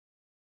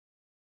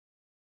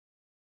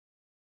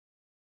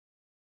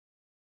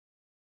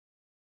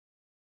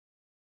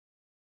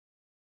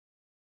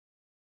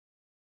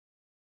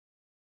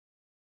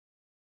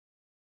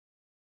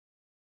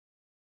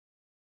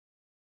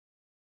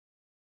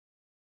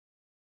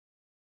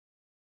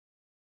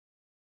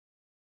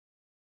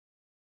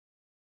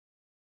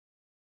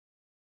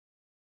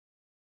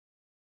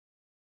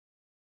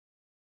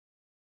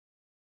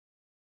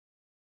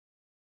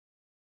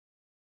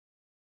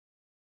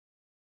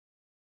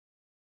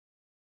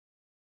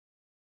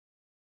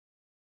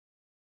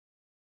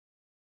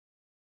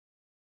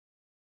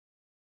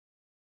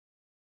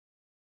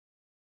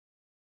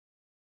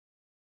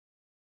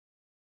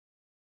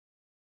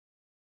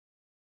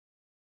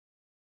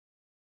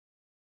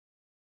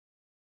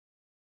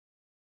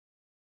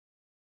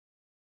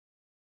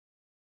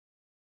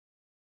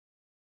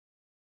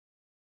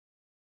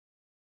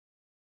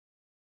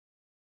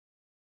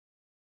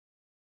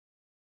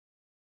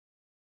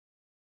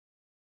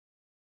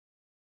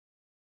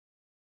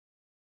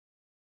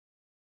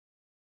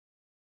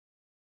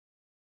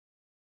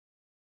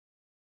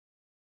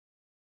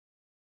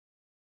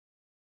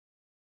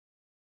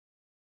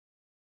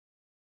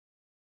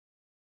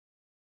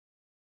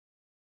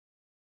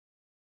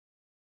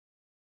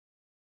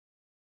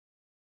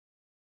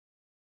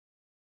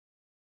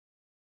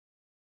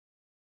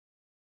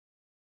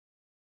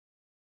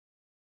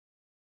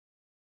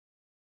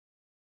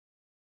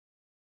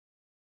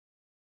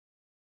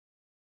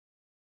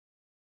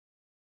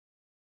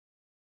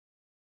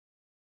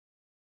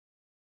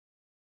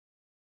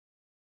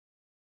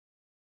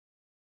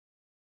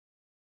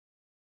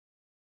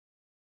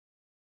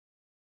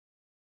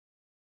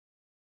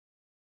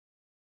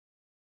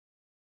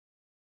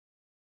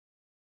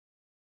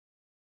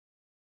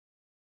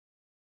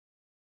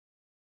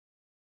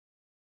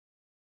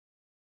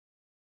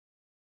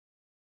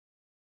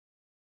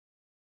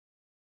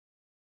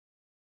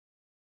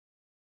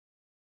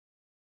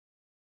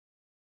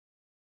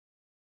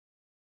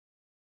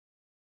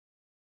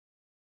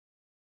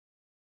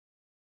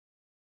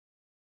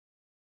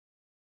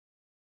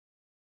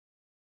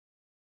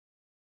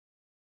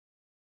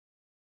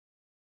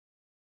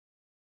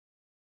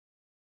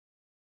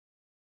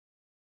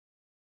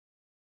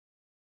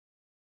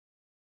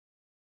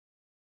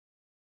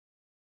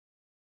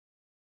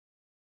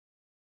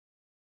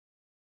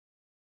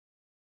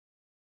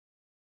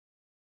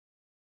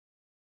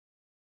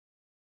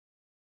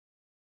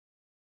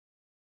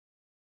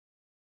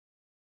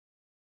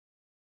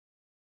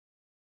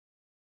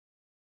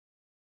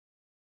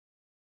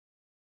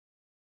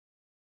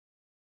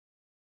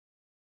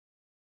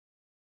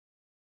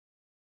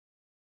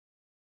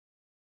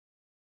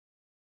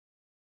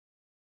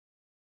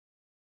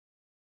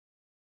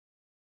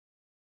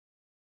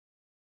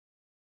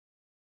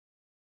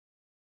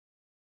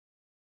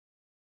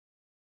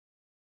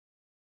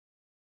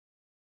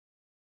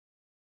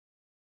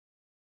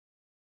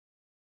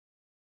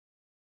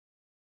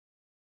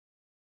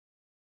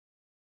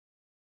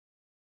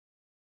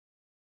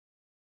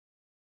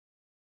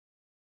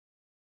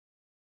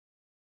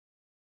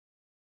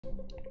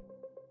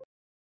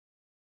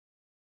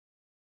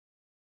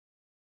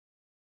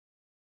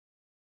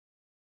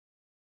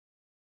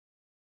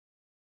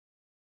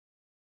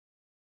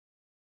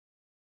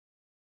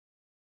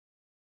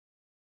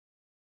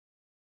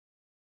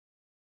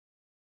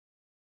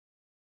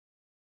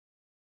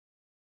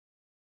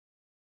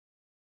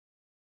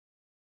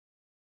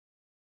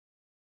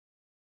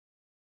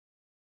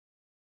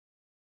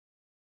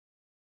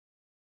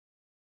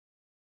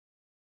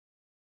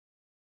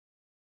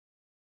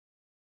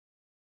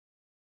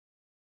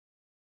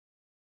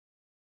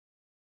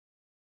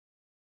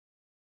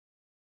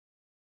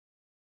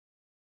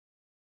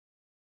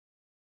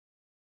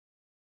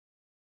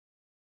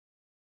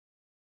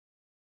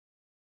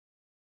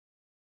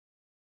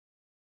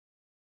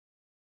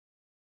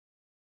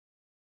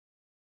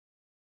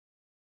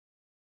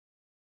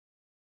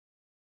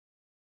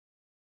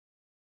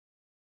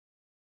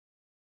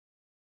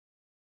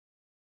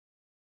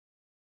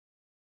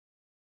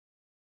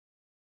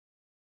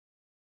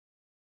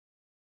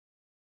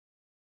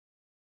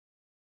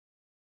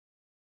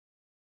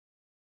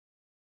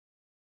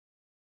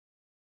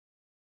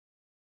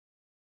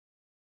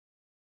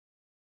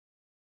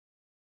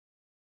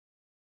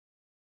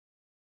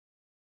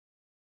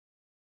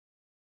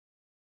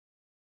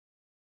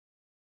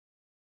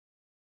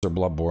Or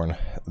Bloodborne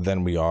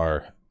than we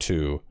are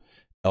to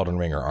Elden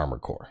Ring or Armored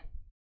Core,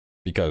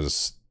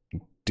 because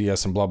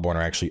DS and Bloodborne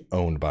are actually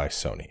owned by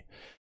Sony.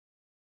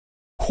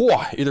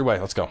 Either way,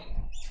 let's go.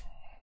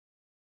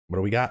 What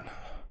do we got?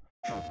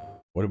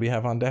 What do we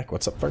have on deck?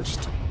 What's up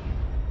first?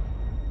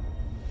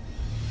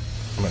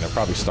 I mean, they're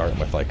probably starting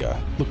with like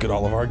a look at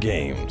all of our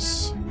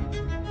games.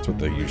 That's what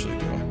they usually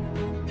do.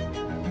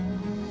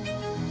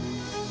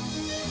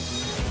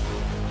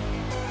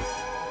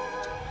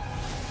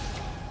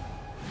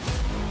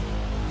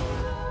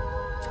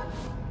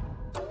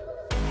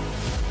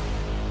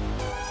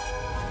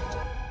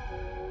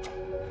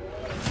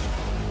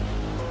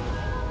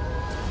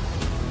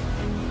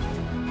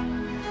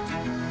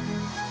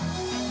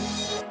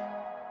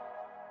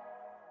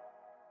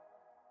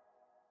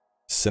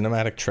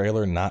 Cinematic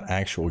trailer, not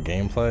actual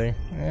gameplay.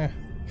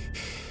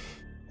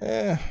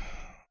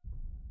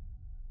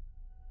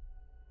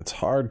 It's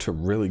hard to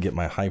really get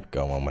my hype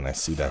going when I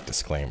see that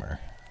disclaimer.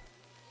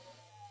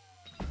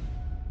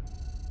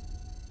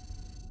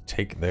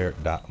 Take their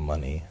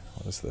money.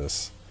 What is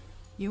this?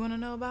 You want to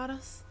know about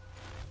us?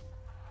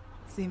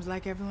 Seems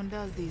like everyone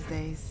does these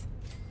days.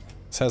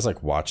 This has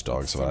like Watch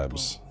Dogs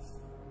vibes.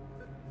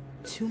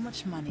 Too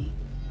much money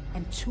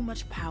and too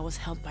much power is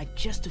held by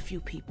just a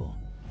few people.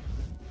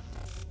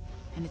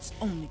 And it's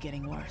only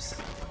getting worse.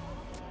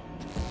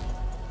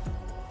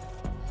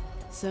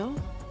 So,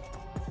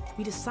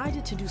 we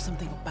decided to do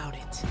something about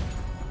it.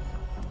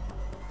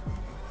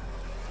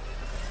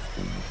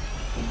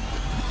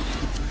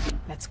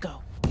 Let's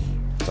go.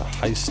 It's a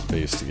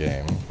heist-based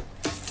game.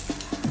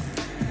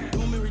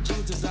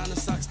 Designer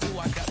socks too,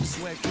 I got the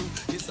swag too.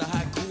 It's a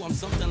haiku, I'm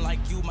something like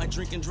you. My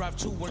drink and drive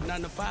too, work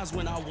 9 to 5s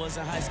when I was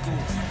in high school.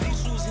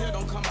 These shoes here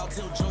don't come out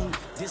till June.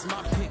 This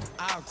my pick,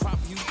 I'll crop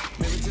you.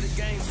 Married to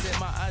the game, said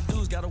my I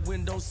do's. Got a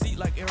window seat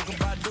like Erica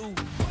Badu.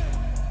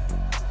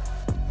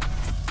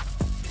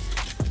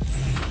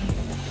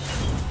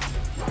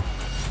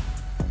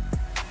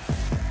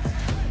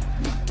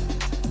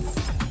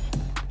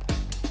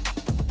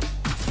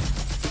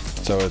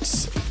 So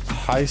it's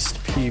heist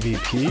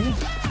PvP.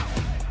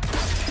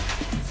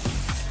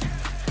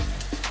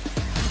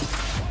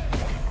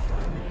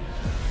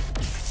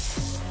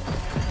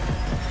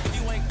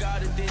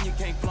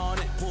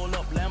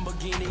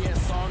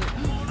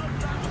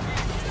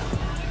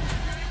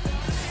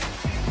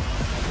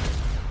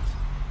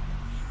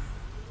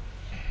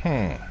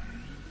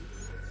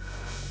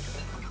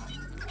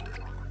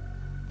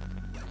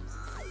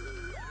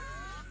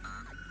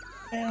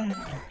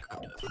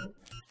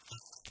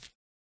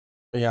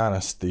 Be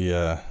honest,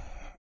 the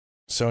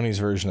Sony's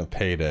version of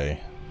Payday,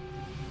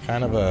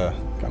 kind of a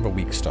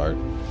weak start.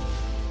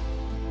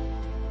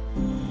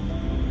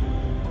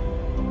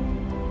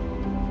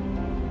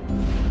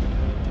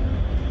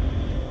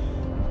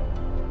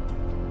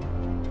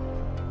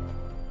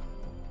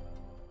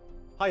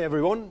 Hi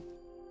everyone,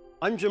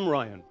 I'm Jim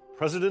Ryan,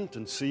 President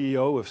and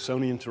CEO of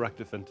Sony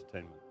Interactive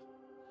Entertainment.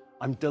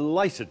 I'm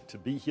delighted to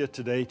be here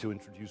today to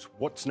introduce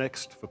what's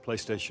next for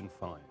PlayStation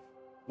 5.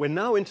 We're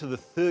now into the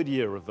 3rd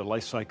year of the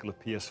life cycle of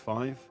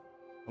PS5,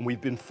 and we've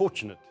been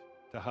fortunate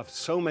to have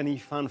so many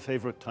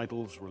fan-favorite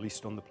titles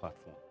released on the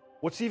platform.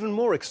 What's even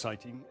more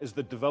exciting is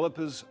that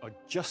developers are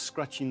just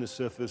scratching the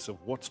surface of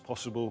what's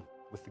possible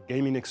with the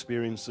gaming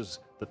experiences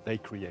that they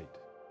create.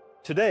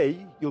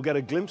 Today, you'll get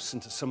a glimpse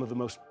into some of the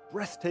most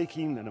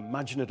breathtaking and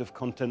imaginative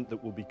content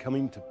that will be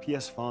coming to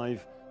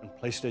PS5 and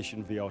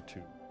PlayStation VR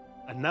 2.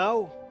 And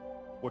now,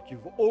 what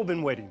you've all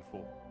been waiting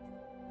for.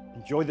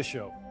 Enjoy the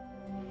show.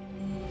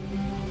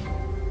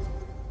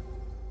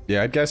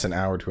 Yeah, I'd guess an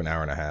hour to an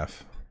hour and a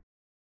half.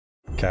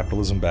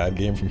 Capitalism bad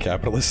game from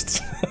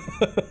capitalists.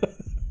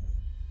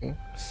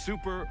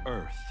 Super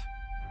Earth,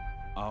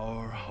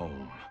 our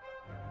home.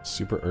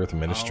 Super Earth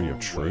Ministry of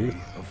Truth.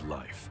 Way of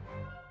life.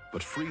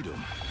 But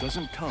freedom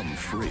doesn't come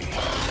free.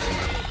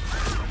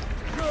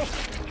 No!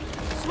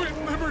 Sweet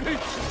liberty!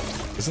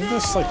 Isn't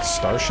this like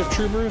Starship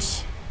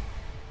Troopers?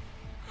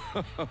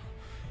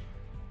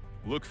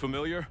 Look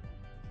familiar?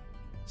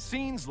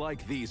 Scenes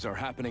like these are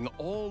happening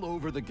all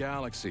over the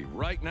galaxy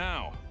right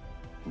now.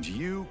 And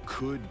you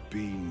could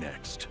be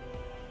next.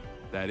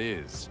 That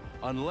is,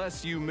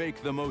 unless you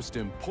make the most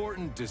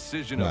important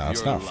decision of your life. No,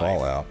 it's not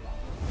Fallout.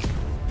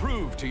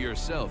 Prove to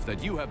yourself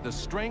that you have the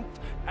strength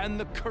and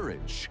the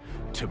courage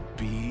to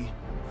be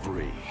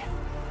free.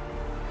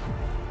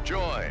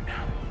 Join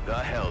the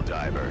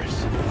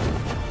Helldivers.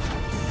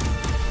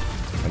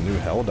 A new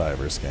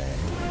Helldivers game.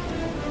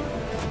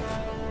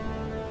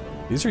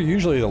 These are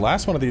usually, the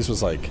last one of these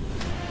was like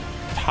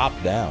top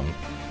down.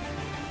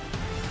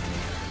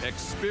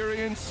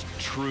 Experience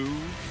true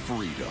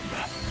freedom.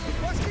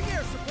 Requesting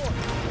air support!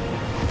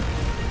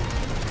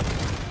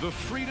 The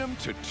freedom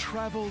to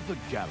travel the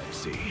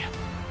galaxy.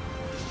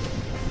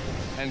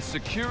 And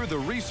secure the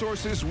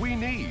resources we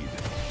need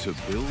to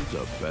build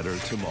a better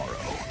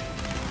tomorrow.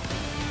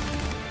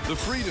 The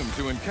freedom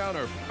to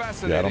encounter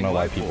fascinating. Yeah, I don't know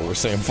why life people were forms.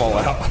 saying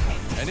Fallout.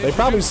 They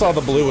probably saw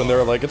the blue and they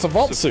were like, it's a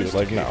vault suit.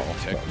 Like, no.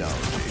 Technology.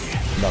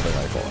 Nothing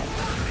like Fallout.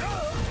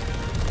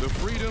 The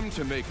freedom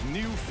to make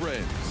new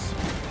friends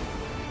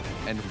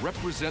and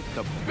represent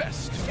the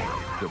best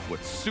of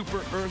what Super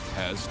Earth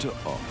has to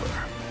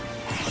offer.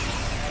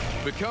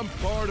 Become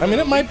part of I mean,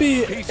 it might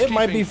be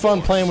peacekeeping fun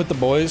force playing with the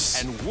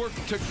boys. and work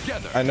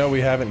together. I know we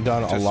haven't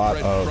done a to lot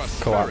spread of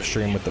co-op prosperity,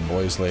 stream with the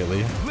boys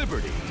lately,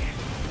 liberty,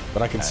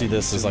 but I can see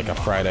this as like a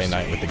Friday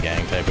night with the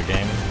gang type of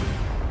game.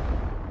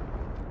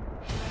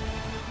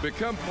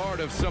 become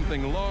part of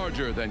something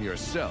larger than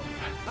yourself.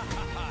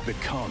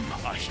 Become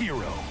a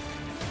hero.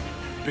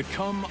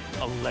 Become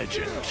a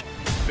legend.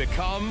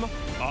 Become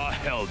a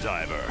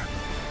Helldiver.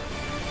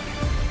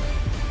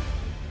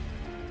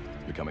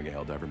 Becoming a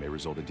Helldiver may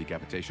result in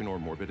decapitation or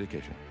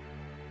mortification.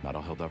 Not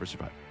all Helldivers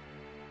survive.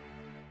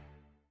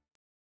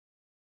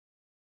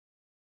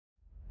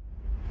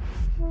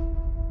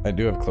 I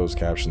do have closed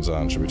captions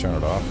on. Should we turn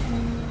it off?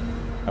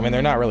 I mean,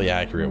 they're not really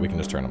accurate. We can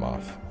just turn them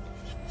off.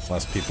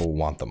 Unless people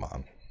want them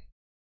on.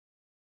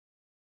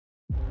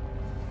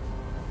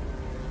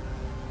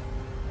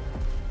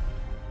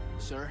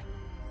 Sir?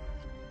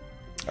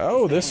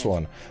 Oh, this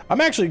one.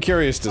 I'm actually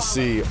curious to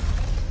see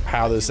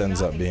how this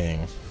ends up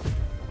being.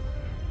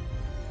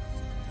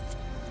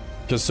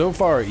 Because so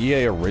far,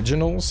 EA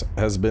Originals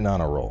has been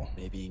on a roll.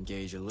 Maybe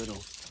engage a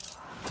little.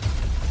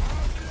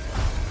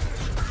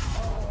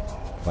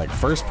 Like,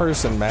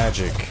 first-person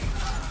magic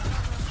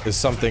is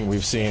something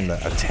we've seen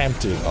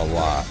attempted a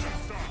lot.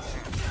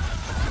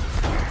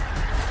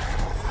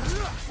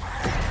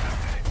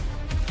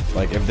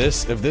 Like, if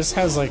this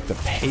has like the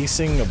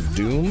pacing of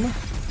Doom,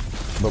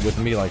 but with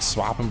me like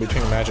swapping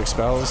between magic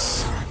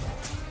spells,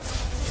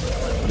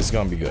 it's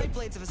gonna be good. Great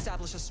Blades have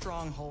established a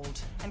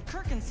stronghold, and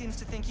Kirkin seems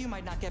to think you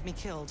might not get me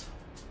killed.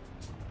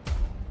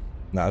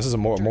 Nah, this is a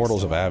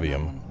Mortals of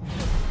Avium.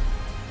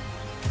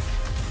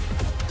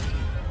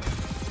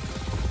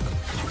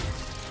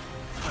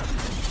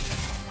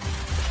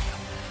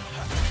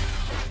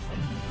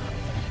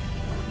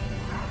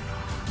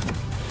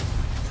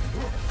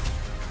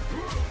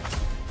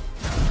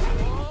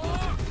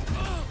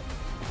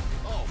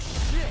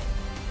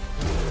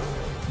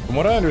 From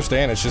what I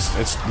understand,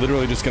 it's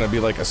literally just gonna be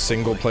like a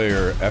single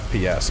player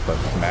FPS, but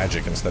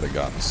magic instead of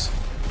guns.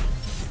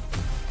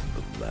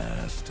 The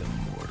last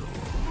immortal.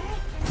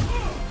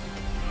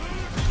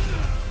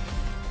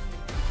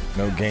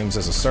 No games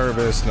as a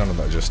service, none of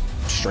that, just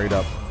straight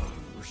up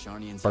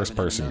first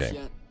person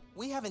game.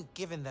 We haven't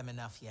given them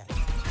enough yet.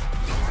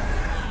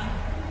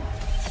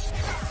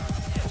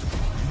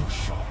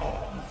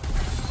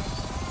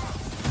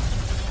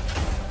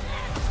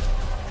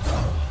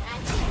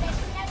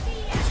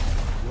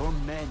 Your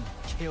men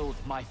killed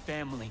my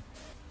family.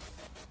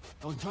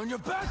 Don't turn your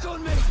back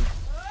on me!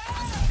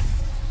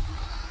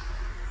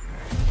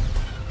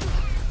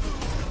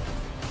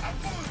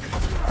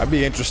 I'd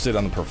be interested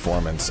on the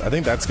performance. I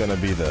think that's gonna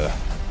be the...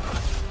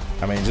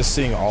 I mean, just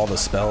seeing all the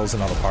spells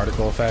and all the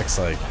particle effects,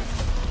 like...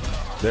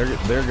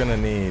 They're gonna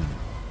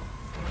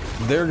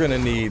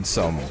need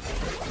some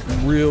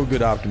real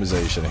good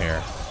optimization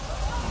here.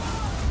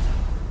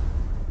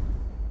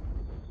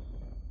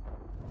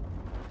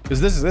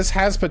 Because this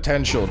has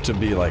potential to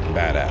be like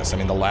badass. I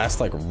mean, the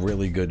last like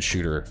really good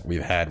shooter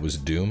we've had was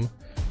Doom.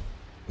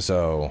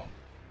 So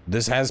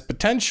this has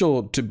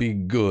potential to be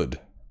good.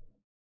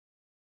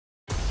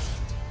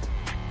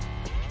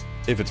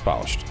 If it's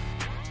polished.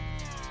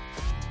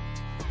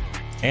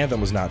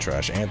 Anthem was not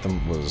trash.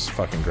 Anthem was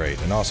fucking great.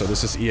 And also,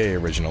 this is EA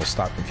Originals.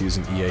 Stop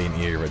confusing EA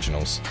and EA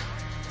Originals.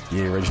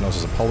 EA Originals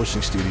is a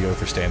publishing studio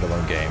for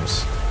standalone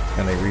games,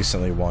 and they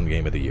recently won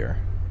Game of the Year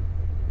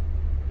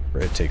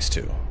for It Takes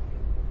Two.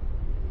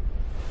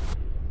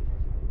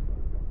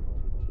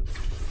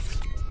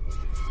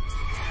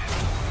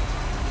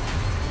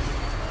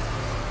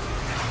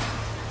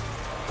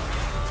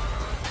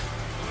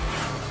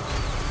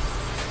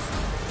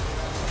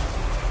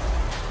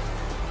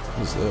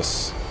 What is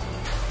this?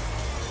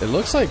 It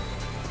looks like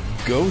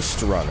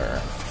Ghost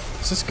Runner.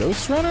 Is this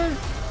Ghost Runner?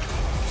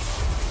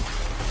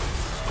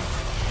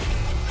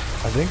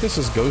 I think this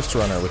is Ghost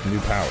Runner with new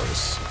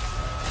powers.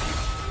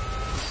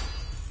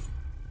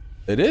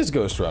 It is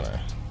Ghost Runner.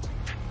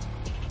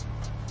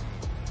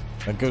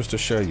 That goes to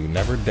show you,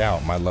 never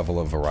doubt my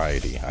level of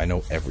variety. I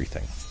know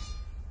everything.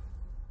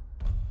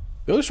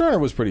 Ghost Runner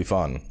was pretty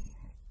fun.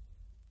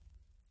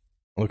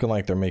 Looking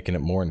like they're making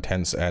it more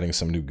intense, adding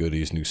some new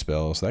goodies, new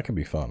spells. That could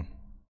be fun.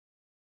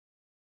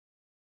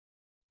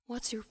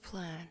 What's your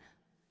plan?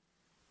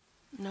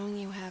 Knowing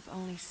you have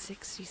only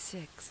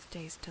 66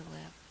 days to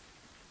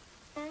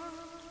live.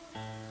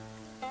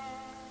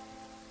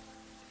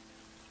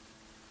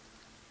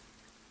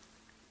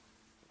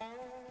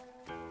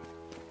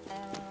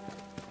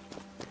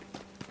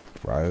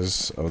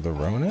 Rise of the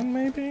Ronin,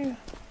 maybe?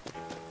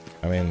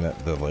 I mean,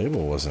 the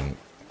label wasn't...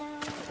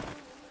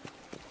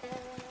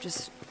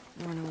 Just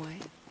run away.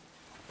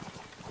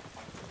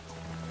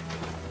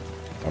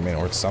 I mean,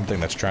 or it's something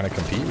that's trying to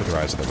compete with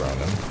Rise of the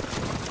Ronin.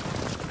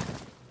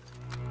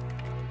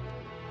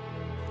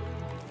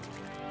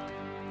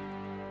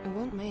 It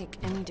won't make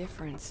any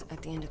difference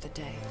at the end of the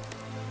day.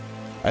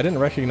 I didn't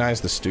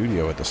recognize the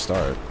studio at the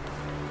start.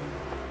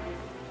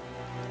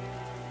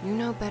 You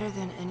know better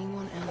than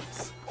anyone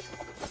else.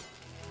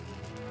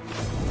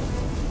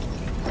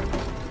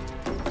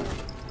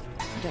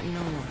 That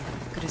no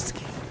one could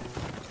escape.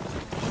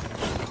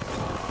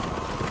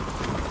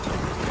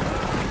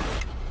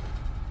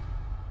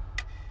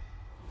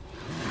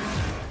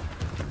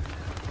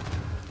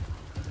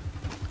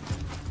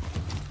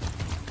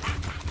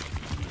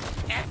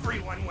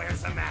 Everyone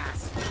wears a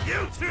mask.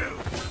 You too.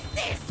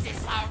 This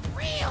is a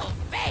real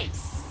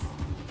face.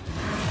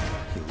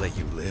 He let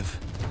you live?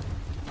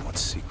 What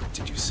secret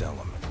did you sell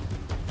him?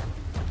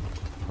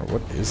 Or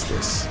what is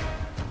this?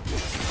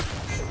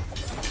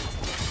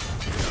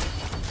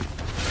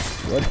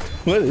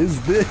 What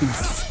is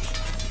this?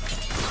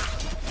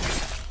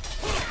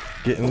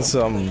 Getting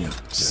some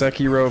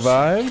Sekiro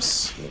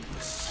vibes.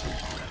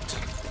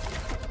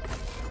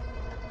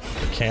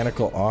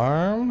 Mechanical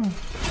arm.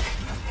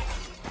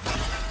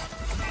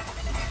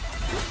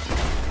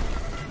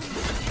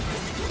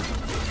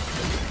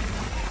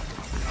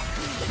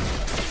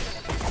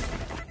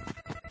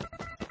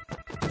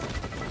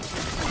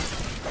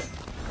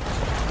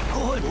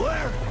 Going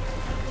where?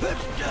 This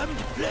damned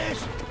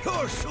place.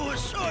 You're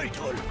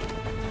suicidal.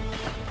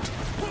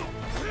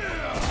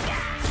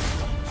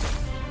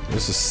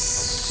 This is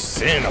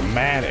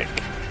cinematic.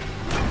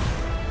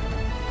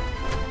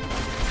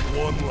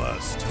 One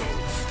last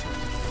toast,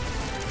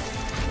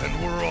 and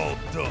we're all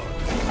done.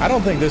 I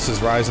don't think this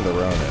is Rise of the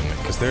Ronin,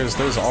 because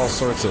there's all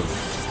sorts of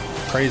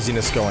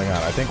craziness going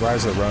on. I think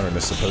Rise of the Ronin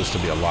is supposed to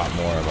be a lot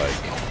more like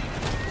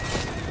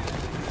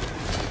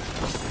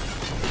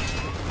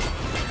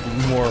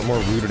more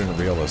rooted in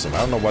realism. I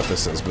don't know what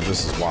this is, but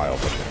this is wild.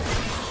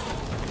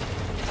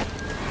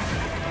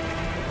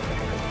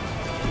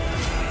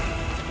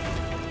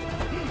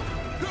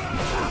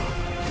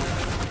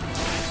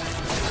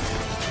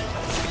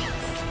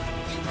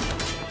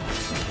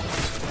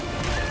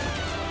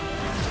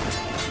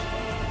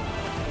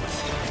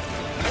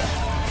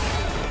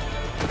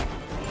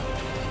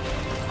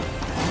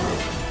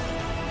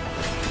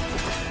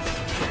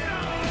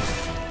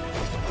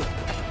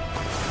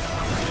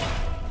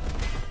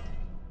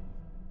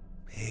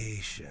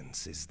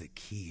 Patience is the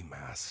key,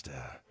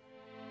 Master.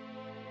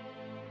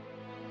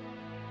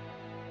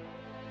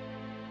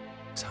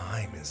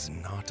 Time is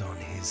not on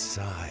his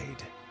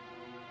side.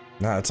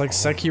 Nah, it's like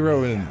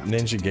Sekiro and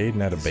Ninja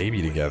Gaiden had a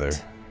baby together.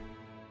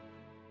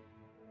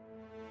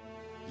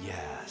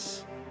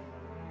 Yes.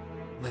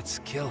 Let's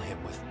kill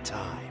him with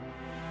time.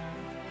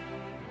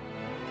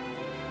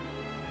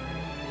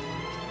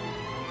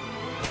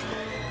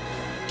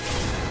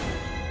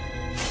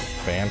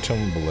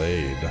 Phantom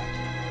Blade.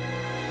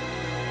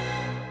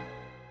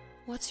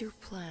 What's your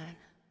plan?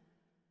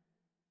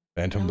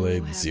 Phantom Knowing you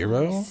Blade have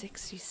 0? only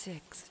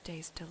 66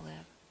 days to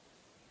live.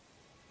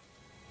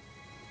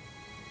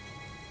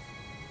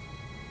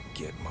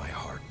 Get my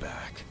heart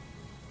back.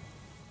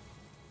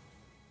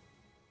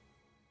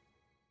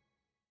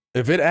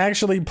 If it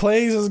actually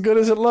plays as good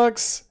as it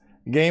looks,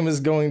 game is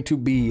going to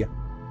be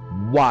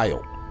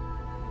wild.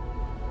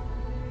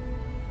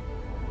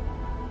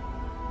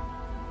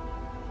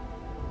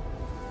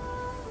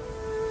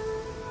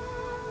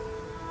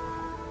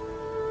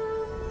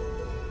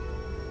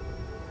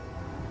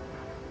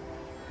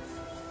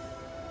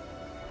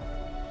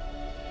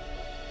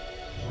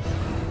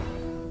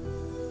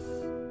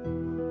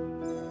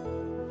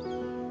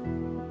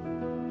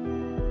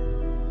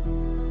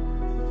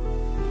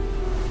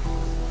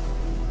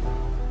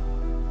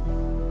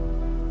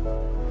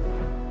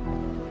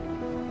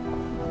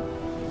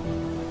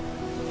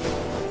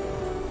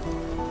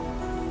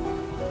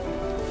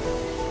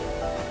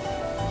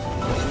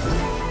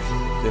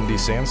 Indie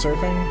sand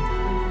surfing?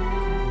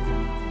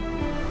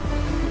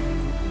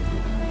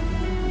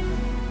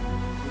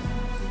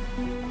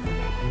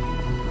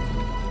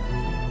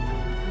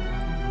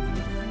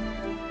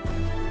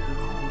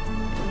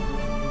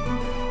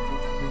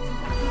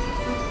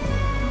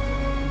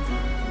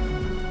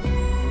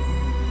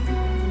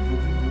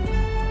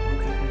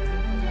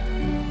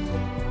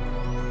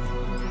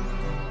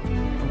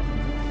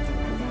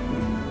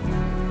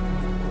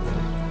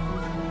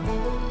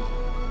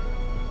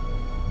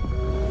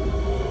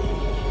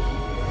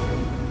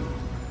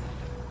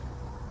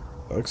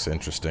 looks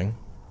interesting.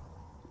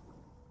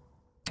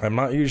 I'm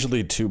not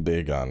usually too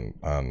big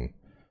on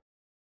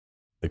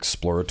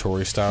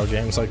exploratory style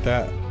games like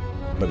that,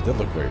 but it did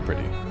look very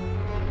pretty.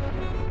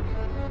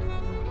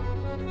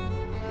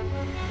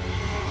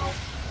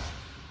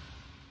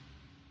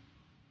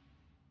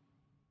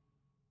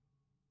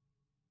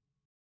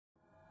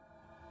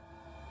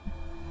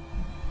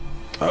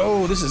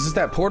 Oh, this is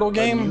that Portal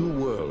game? A new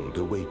world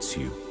awaits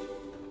you,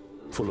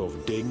 full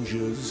of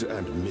dangers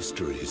and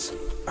mysteries.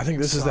 I think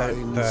this is that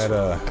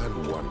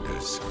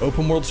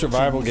open world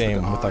survival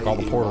game with like all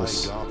the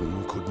portals. My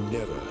garden could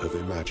never have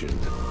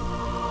imagined.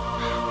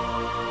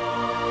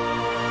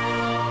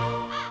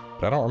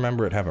 But I don't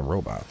remember it having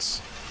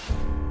robots.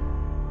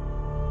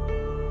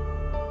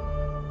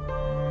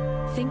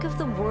 Think of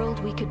the world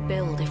we could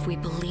build if we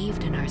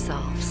believed in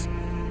ourselves.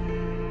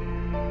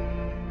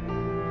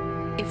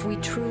 If we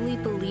truly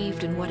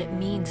believed in what it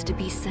means to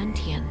be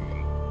sentient.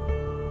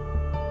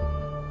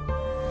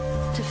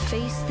 To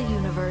face the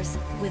universe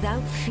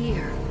without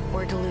fear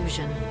or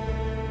delusion.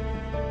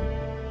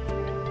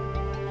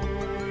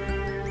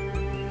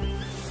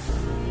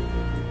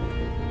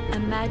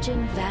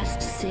 Imagine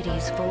vast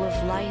cities full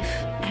of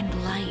life and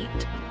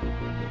light.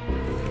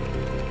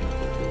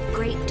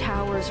 Great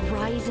towers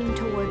rising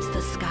towards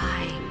the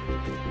sky.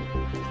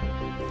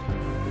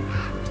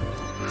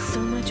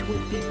 So much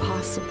would be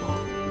possible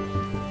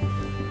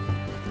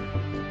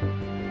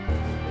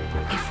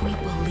if we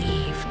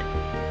believed,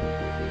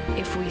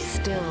 if we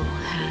still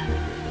had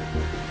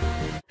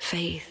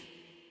faith.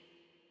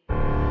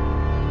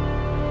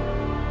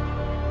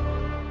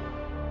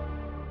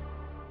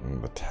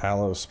 The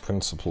Talos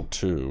Principle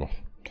 2.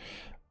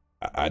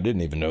 I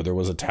didn't even know there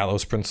was a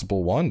Talos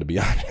Principle 1, to be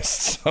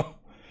honest, so...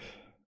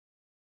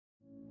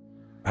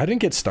 I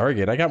didn't get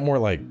Stargate, I got more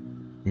like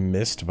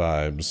Myst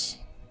vibes.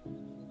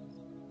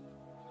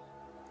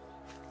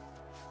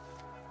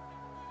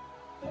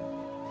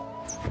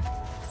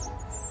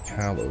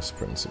 Talos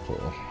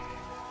Principle.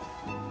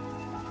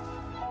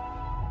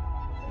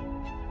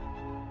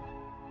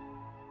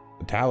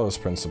 The Talos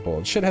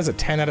Principle. Shit has a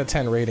 10 out of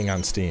 10 rating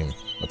on Steam.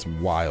 That's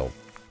wild.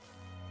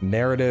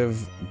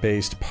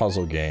 Narrative-based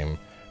puzzle game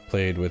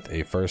played with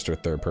a first or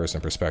third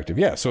person perspective.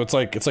 Yeah, so it's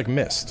like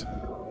Myst.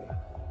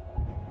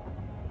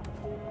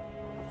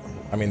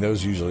 I mean,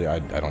 those usually, I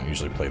don't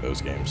usually play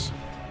those games.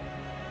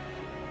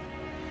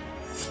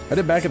 I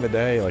did back in the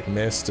day, like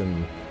Myst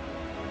and,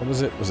 what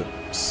was it? Was it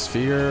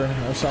Sphere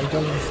or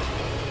something?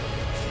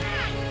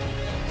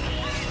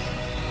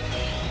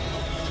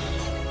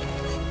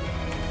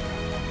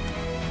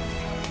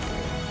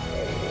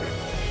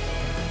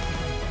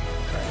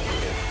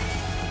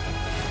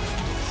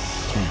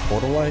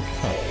 Portal-like?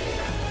 Huh.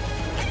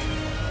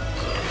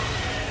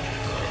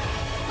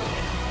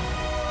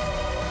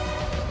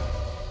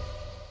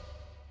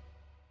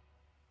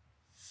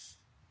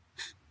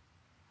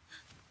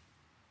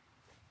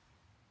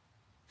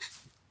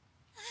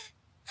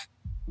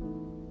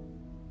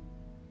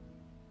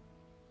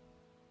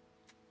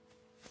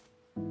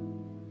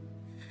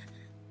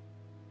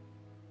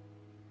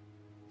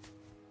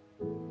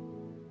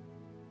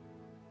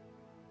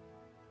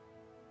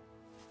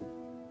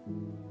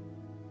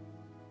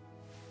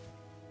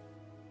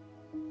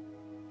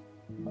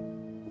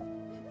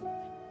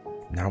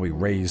 Now we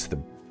raise the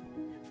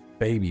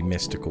baby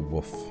mystical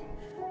wolf.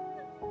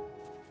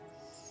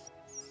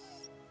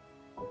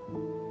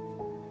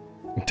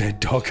 Dead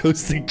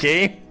Doggo's the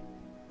game?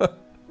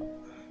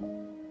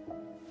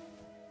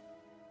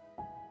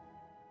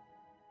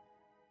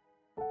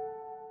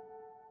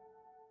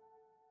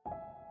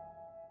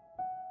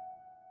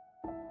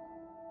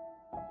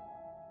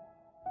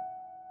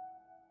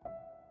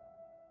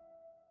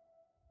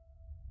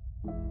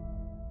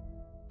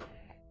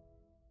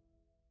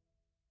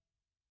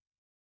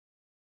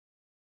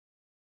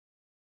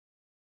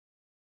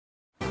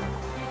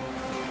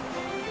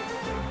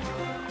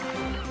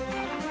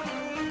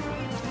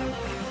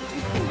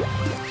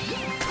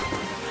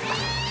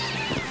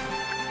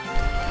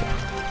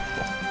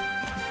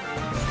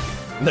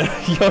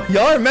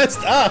 Y'all are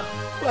messed up.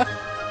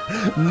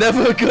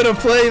 Never gonna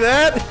play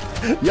that.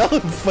 Y'all are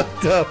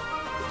fucked up.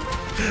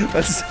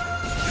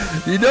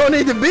 You don't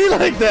need to be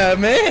like that,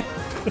 man.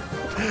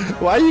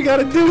 Why you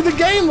gotta do the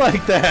game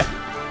like that?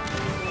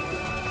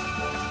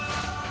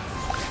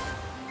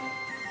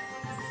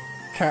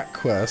 Cat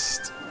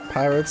Quest,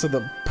 Pirates of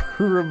the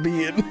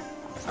Caribbean.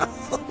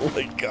 Oh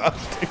my god,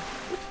 dude.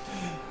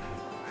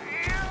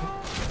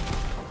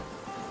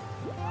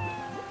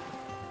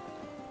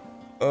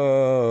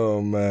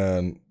 Oh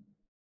man.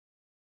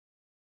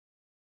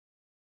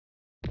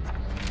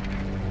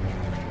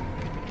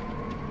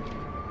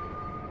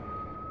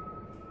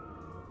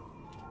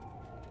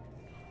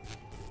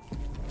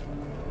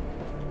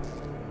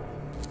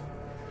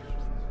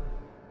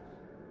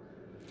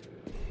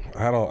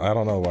 I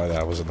don't know why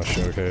that was in the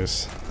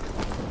showcase.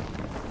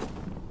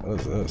 What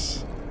is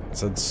this? It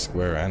said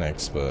Square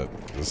Enix, but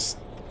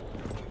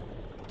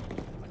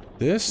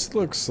this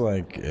looks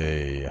like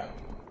a...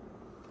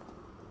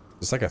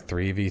 It's like a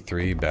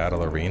 3v3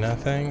 battle arena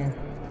thing.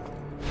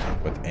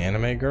 With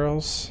anime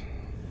girls?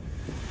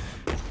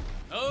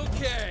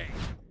 Okay,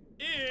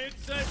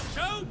 it's a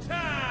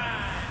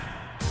showtime!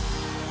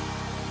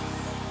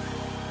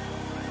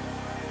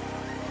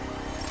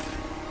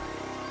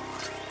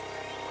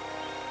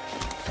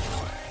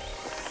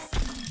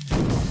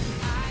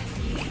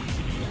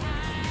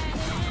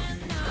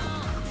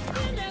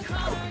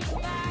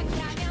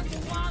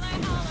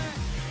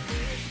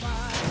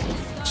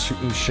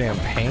 Shooting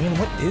champagne?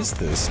 What is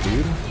this,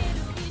 dude?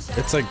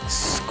 It's like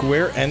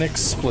Square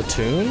Enix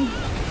Splatoon?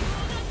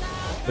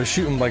 They're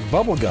shooting like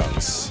bubble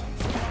guns.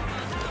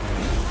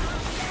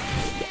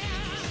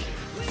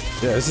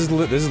 Yeah, this is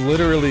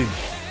literally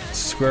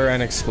Square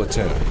Enix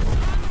Splatoon.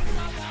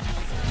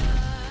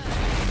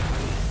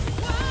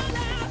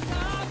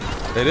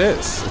 It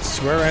is. It's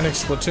Square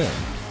Enix Splatoon.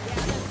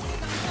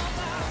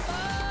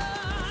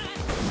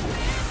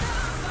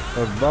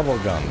 With bubble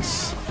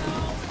guns.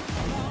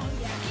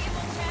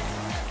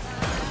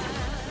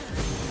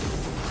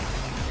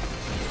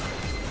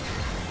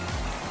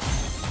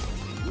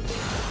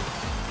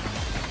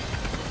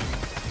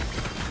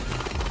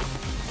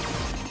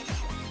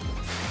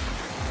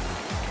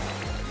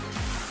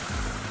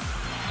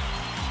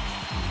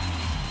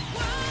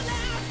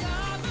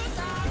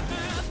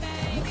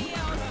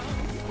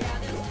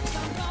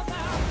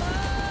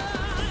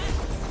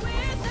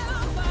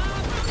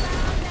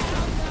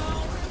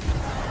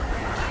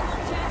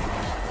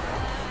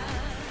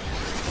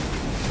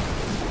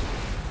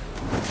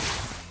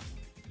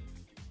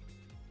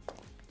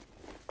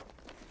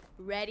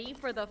 Ready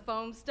for the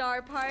foam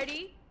star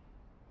party?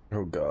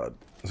 Oh god.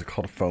 Is it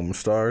called Foam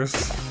Stars?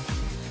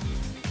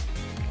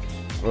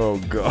 Oh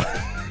god.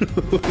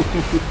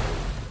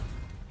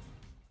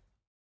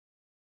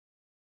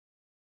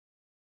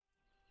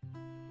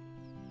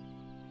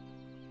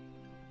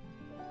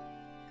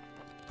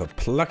 The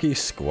Plucky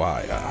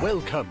Squire.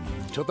 Welcome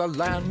to the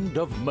land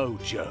of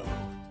Mojo.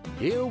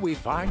 Here we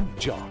find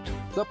Jot,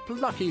 the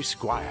plucky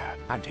squire,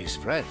 and his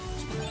friends,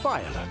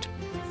 Violet,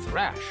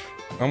 Thrash,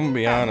 I'm gonna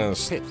be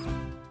honest. Pip.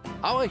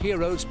 Our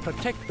heroes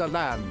protect the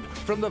land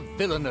from the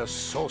villainous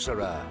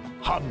sorcerer,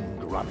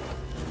 Hungrum.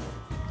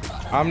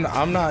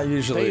 I'm not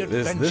usually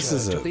this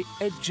is to it. the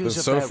edges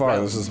of So their far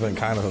realm this has been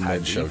kind of a and mid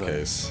even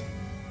showcase.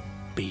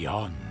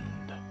 Beyond.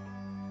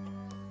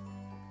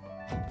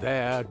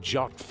 There,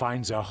 Jot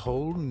finds a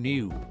whole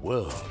new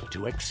world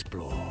to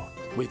explore,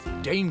 with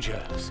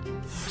dangers.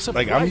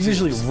 Like I'm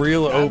usually surprises,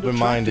 real and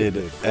open-minded,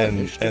 attractively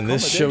and furnished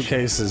this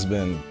showcase has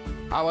been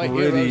Our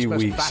pretty heroes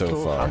must weak so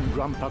battle far.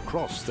 Hungrum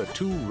across the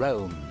two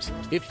realms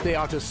if they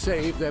are to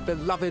save their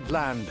beloved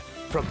land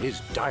from his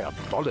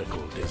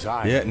diabolical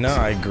designs. Yeah, no,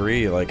 I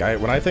agree. Like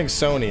when I think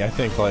Sony, I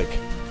think like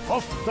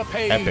Off the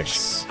page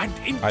epics. and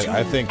into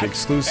I think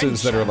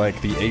exclusives that are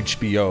like the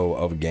HBO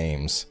of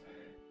games.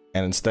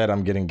 And instead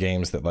I'm getting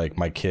games that like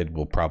my kid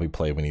will probably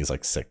play when he's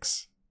like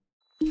 6.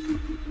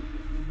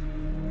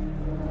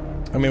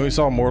 I mean, we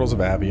saw Mortals of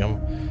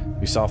Abium,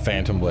 we saw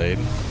Phantom Blade,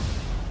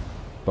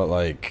 but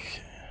like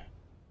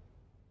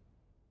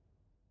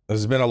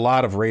there's been a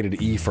lot of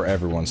rated E for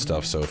everyone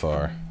stuff so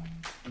far.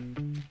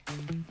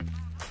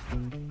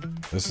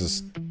 This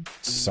is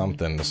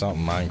something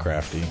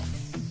Minecrafty.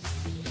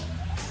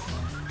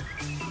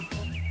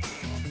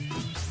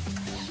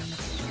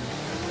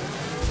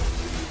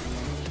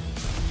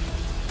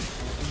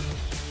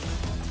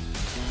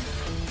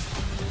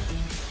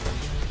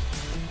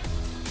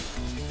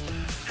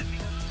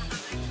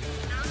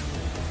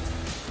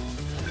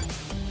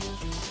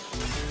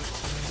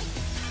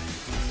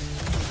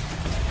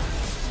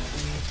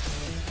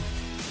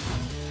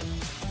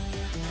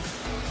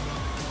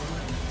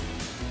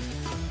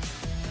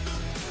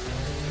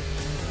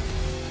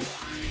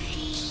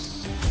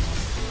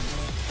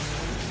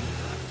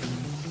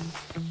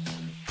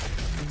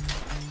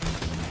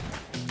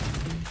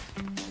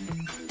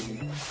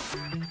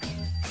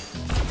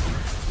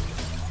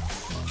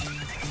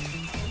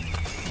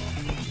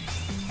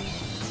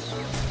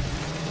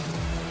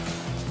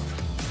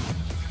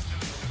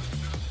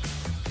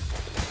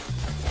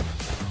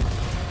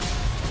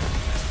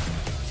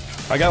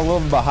 I got a little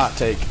bit of a hot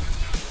take.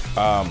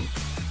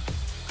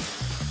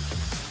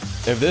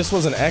 If this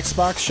was an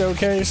Xbox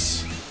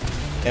showcase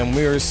and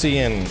we were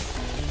seeing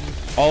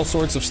all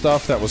sorts of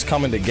stuff that was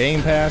coming to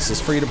Game Pass as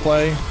free to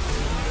play,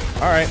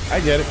 alright,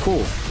 I get it,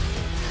 cool.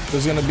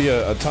 There's gonna be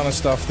a ton of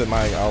stuff that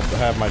I'll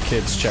have my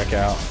kids check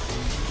out.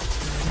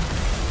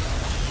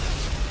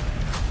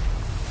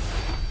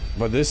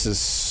 But this is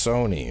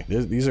Sony.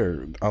 These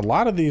are a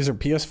lot of these are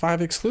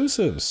PS5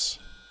 exclusives.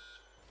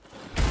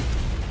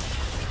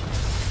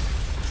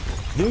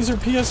 These are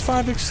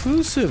PS5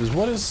 exclusives.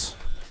 What is...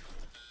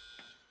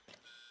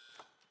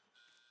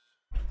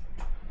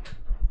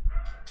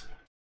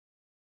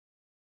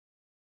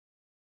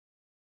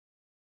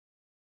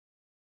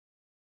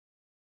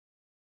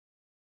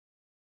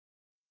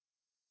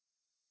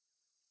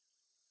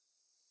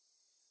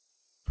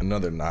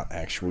 Another not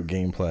actual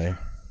gameplay.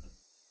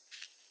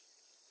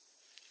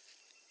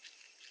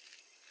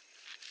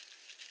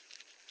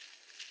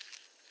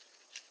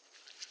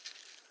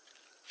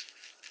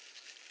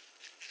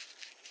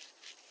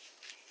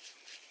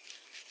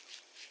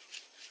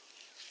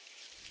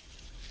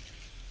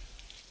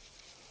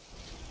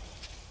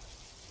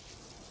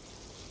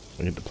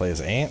 We get to play as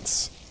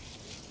ants.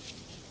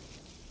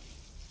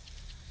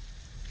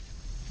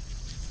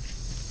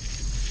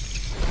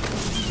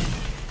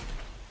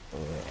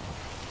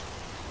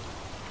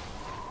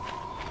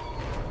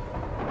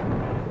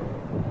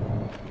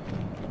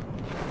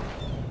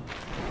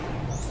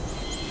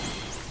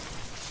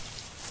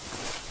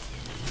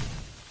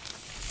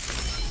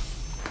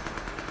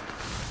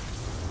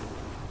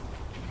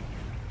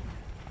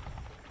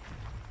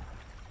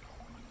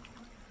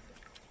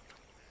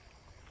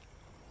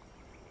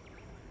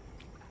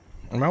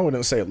 I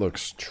wouldn't say it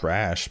looks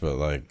trash, but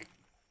like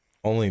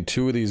only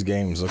 2 of these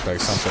games look like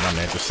something I'm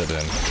interested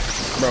in.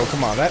 Bro,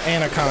 come on, that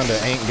anaconda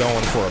ain't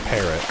going for a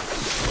parrot.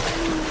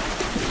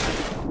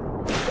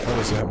 What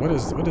is that? What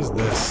is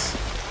this?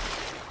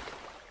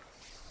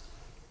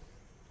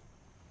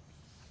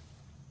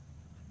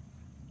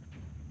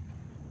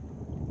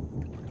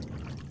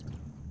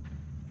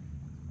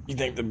 You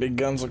think the big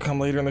guns will come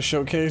later in the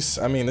showcase?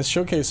 I mean, this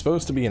showcase is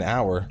supposed to be an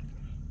hour.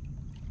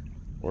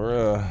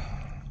 We're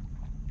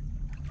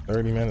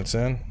 30 minutes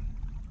in.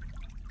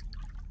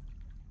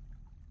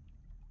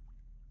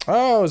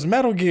 Oh, it's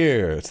Metal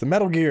Gear. It's the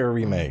Metal Gear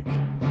remake.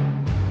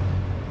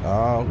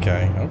 Oh,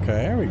 okay. Okay,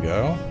 there we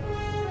go.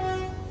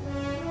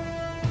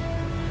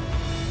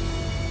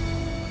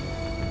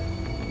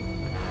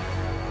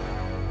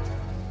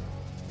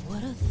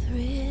 What a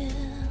thrill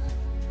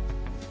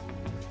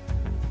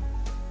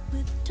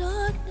with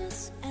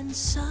darkness and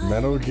silence.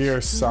 Metal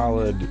Gear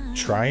Solid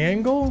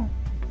Triangle?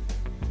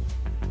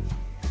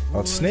 Oh,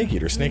 it's Snake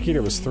Eater. Snake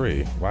Eater was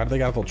 3. Why do they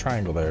got a little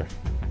triangle there?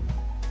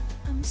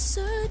 I'm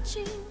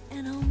searching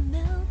and I'll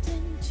melt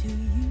into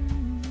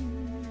you.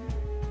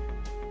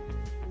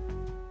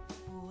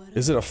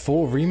 Is it a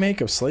full remake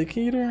of Snake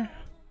Eater?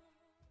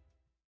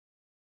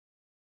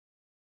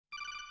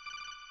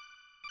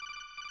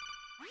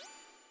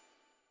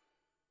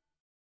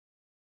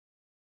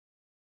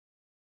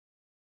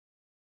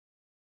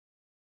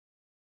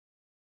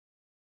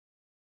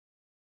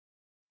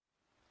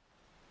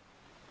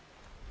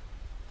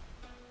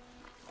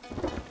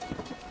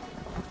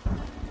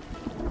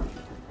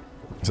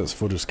 It says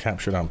footage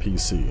captured on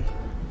PC.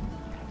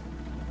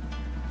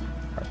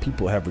 Our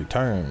people have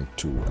returned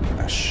to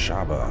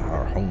Ashaba,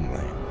 our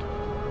homeland.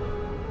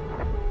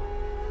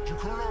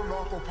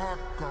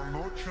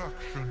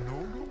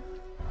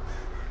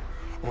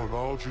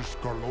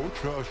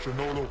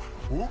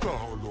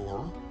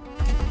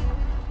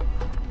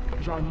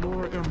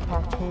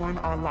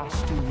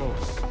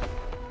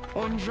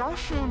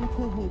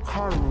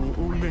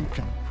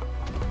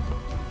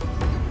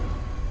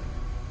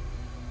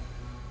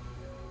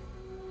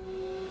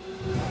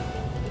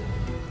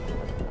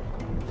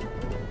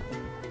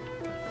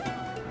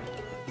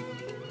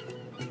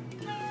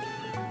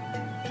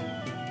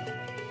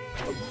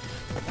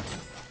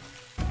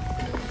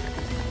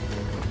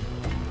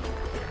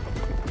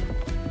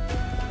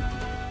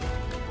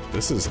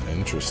 This is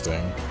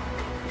interesting.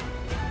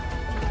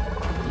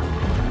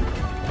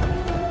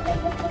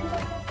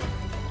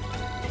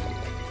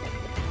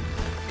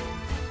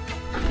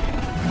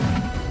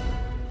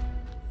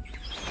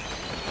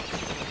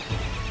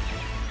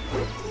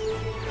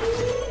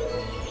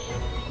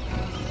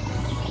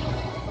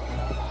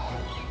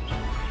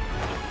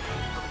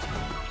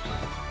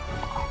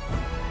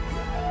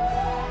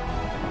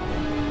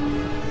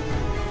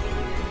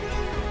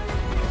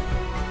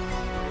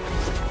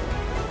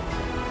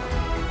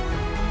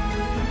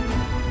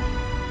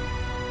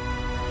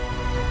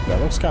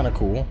 Kind of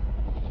cool.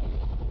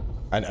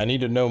 I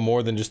need to know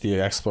more than just the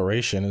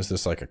exploration. Is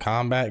this like a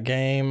combat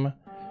game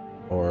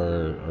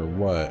or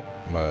what?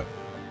 But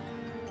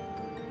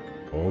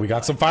oh, we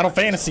got some Final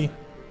Fantasy.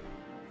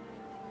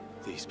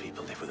 These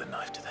people live with a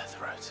knife to their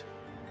throats.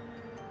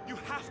 You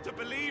have to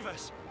believe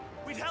us.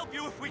 We'd help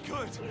you if we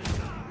could.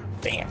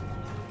 Damn.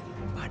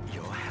 But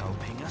you're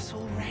helping us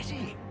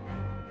already.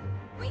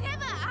 We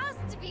never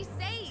asked to be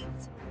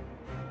saved.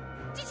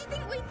 Did you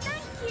think we'd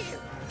thank you?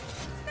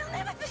 They'll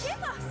never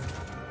forgive us.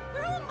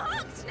 We're all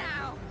marked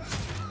now.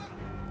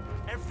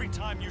 Every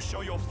time you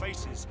show your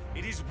faces,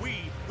 it is we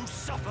who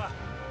suffer.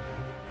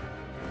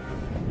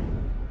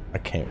 I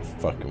can't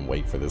fucking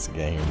wait for this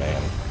game,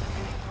 man.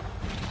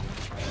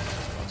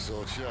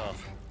 So sharp.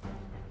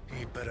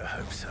 You better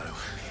hope so.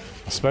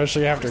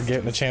 Especially after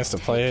getting the chance to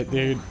play it,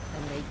 dude.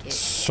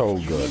 So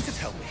You good. mean to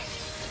tell me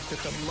that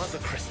the mother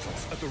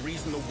crystals are the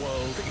reason the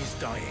world is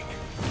dying?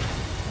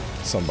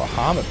 Some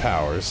Bahamut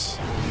powers.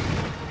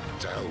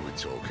 To hell we're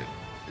talking.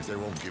 If they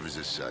won't give us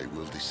a say,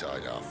 we'll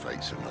decide our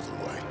fates another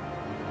way.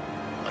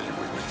 Are you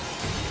with me?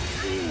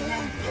 You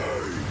will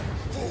pay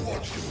for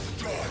what you've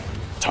done.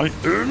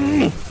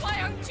 Titan! Why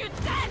aren't you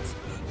dead?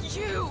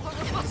 You are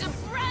the bottom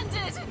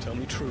branded. Tell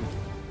me true.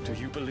 Do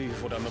you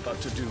believe what I'm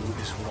about to do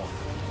is wrong?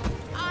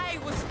 I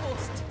was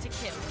forced to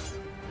kill.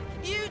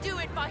 You do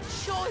it by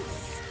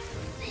choice.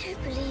 They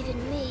don't believe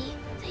in me.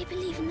 They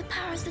believe in the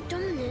powers that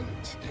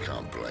dominant. You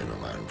can't blame a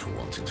man for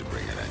wanting to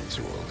bring an end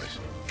to all this,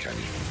 can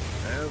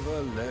you?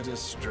 Ever led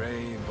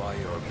astray by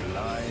your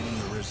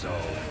blind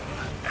resolve.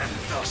 And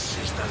thus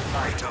is the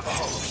light of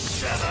hope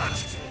severed.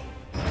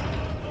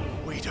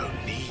 We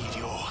don't need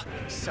your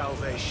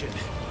salvation.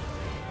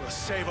 We'll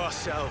save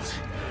ourselves,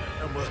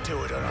 and we'll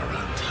do it on our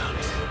own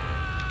terms.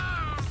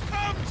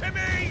 Come to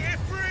me,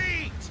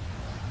 Ifrit!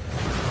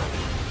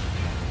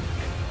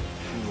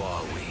 Who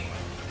are we?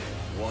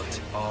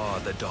 What are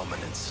the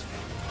dominants?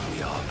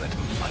 We are but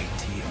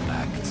mighty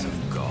acts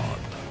of God.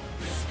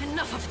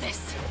 Enough of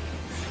this!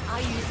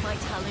 I use my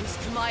talents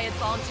to my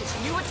advantage,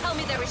 and you would tell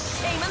me there is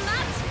shame in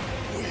that?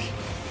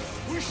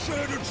 We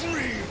shared a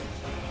dream!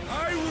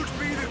 I would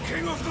be the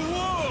king of the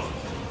world!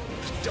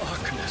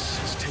 Darkness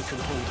has taken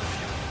hold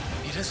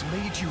of you. It has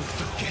made you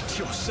forget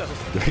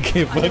yourself. I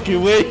can't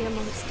fucking wait.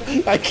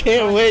 I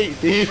can't wait,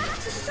 dude.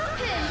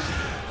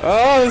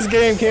 Oh, this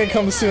game can't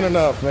come soon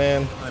enough,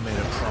 man. I made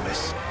a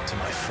promise to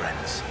my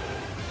friends,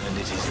 and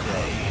it is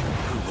they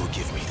who will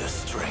give me the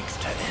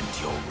strength to end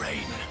your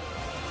reign.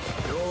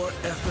 Your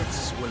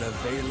efforts will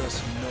avail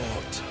us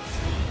naught.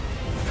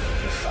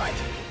 We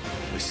fight,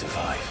 we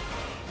survive,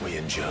 we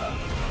endure.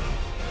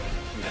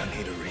 We don't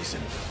need a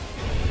reason.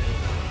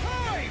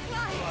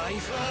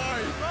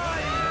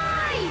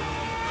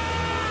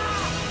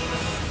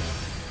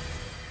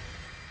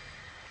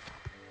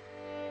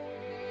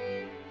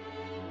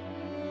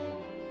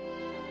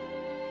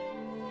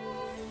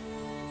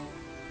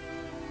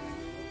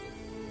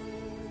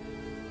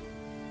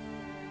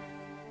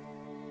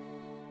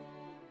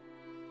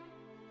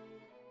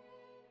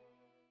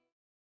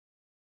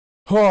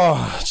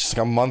 Oh, it's just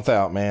like a month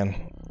out,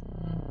 man.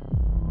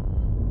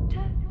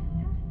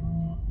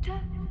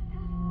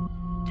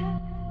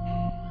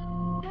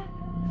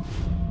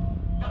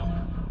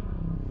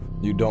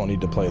 You don't need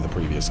to play the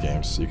previous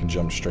games. You can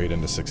jump straight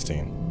into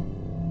 16.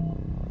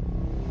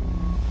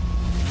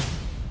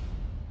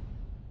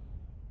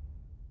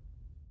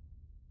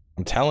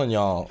 I'm telling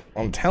y'all,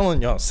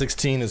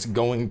 16 is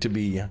going to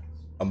be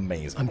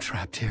amazing. I'm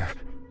trapped here.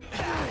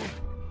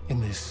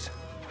 In this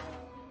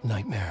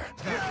nightmare.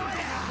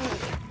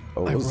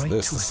 Oh, I what's write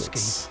this? to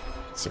escape.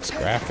 Six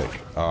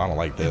graphic. Oh, I don't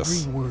like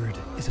this. Every word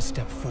is a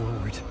step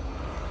forward.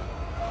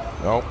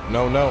 No,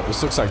 no, no.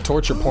 This looks like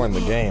torture porn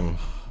in the game.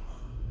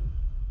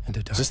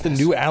 Is this the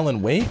new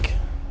Alan Wake?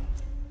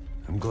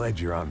 I'm glad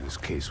you're on this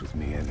case with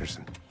me,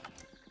 Anderson.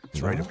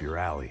 It's right up your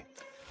alley.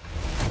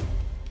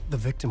 The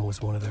victim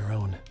was one of their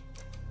own.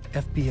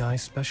 FBI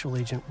Special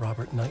Agent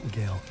Robert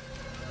Nightingale.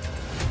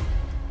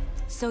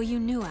 So you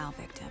knew Al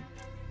Victim?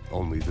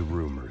 Only the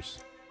rumors.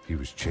 He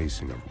was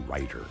chasing a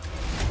writer.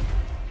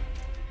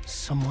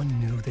 Someone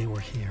knew they were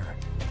here.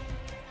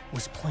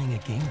 Was playing a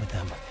game with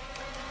them.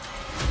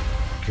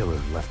 Killer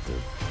left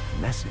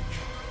a message.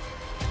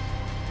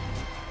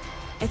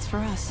 It's for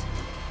us.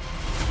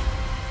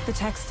 The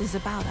text is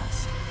about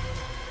us.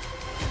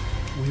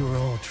 We were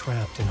all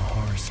trapped in a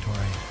horror story.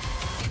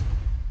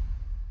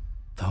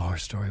 The horror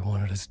story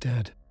wanted us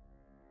dead.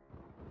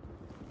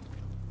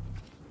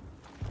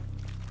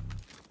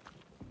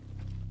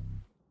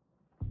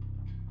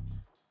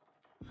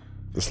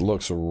 This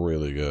looks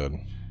really good.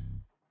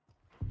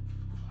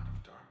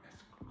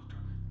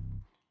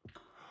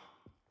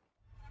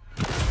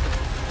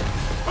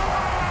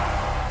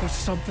 There's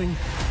something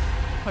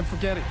I'm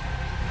forgetting.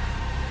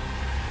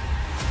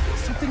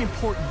 Something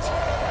important.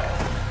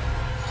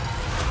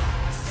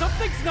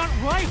 Something's not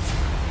right!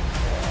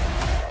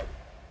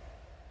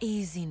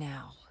 Easy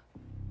now.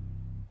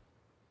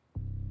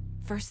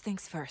 First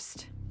things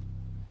first.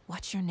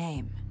 What's your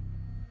name?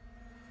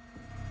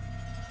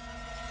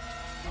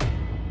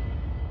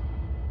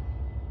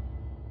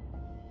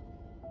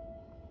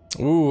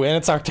 Ooh, and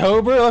it's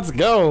October. Let's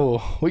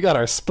go. We got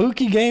our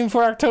spooky game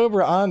for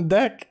October on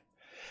deck.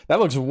 That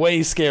looks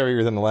way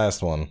scarier than the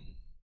last one.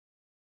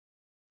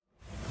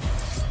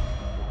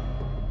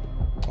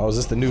 Oh, is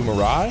this the new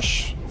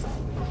Mirage?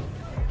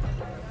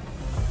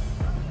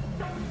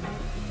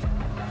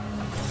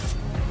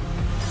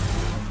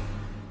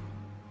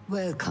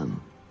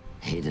 Welcome,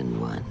 Hidden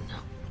One.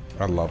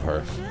 I love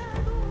her.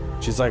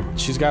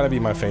 She's got to be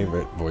my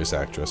favorite voice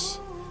actress.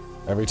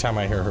 Every time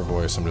I hear her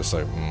voice, I'm just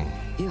like,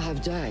 You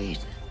have died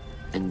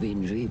and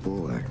been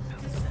reborn.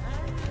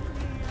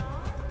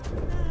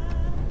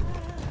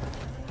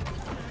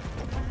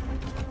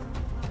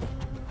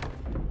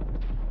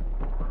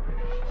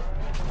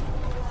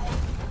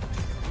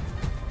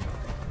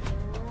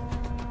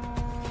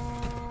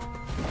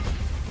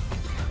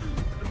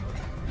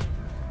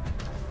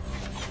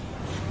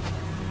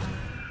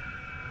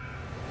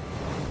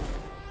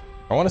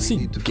 I want to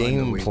see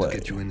gameplay.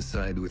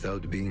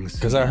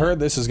 Because I heard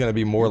this is going to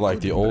be more like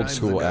the old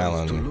school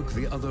Alan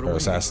or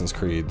Assassin's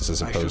Creed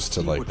as opposed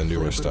to like the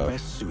newer stuff.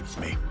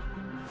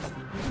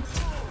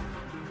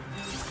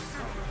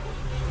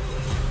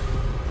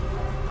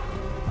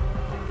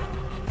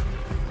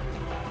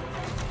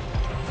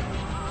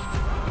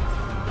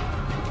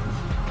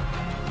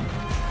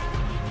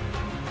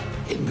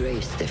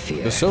 Embrace the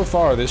fear. But so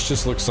far, this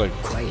just looks like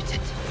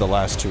the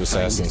last two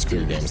Assassin's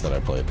Creed games that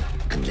I played.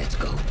 And let's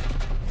go.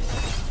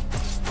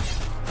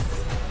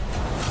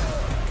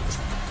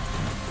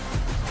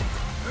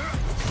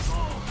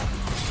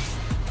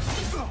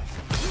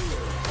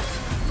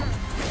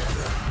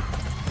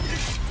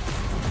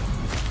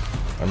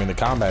 I mean, the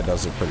combat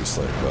does look pretty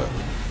slick, but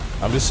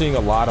I'm just seeing a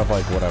lot of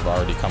like what I've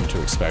already come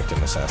to expect in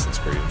Assassin's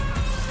Creed.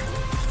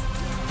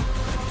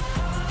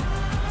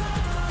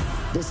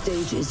 The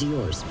stage is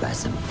yours,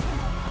 Basim.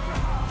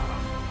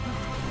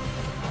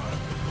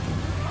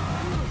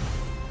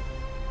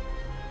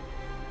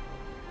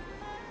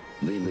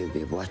 We will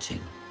be watching.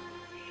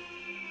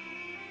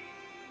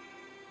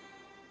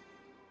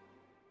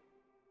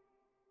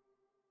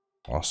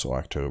 Also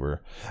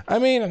October. I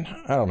mean,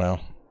 I don't know.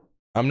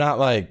 I'm not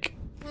like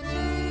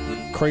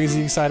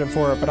crazy excited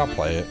for it, but I'll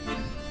play it.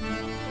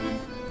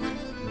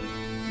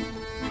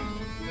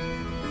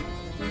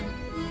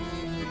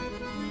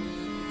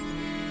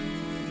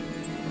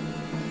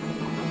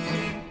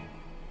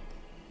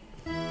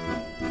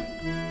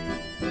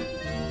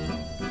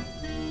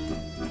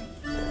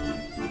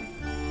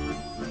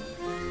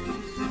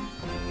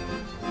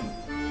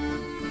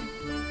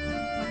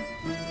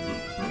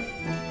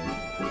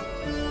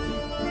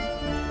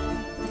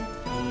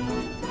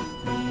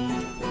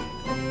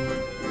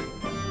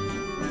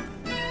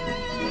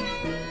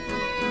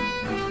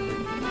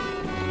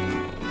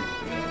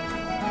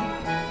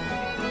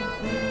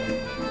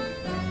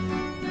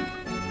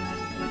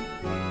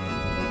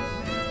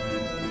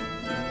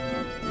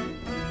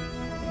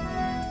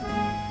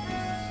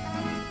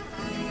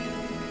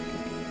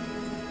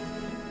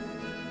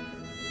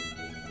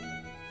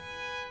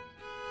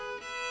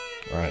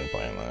 I ain't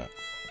playing that.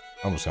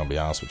 I'm just gonna be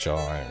honest with y'all.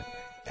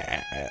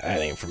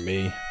 That ain't for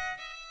me.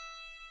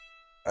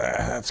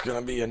 That's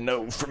gonna be a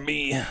no for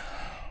me.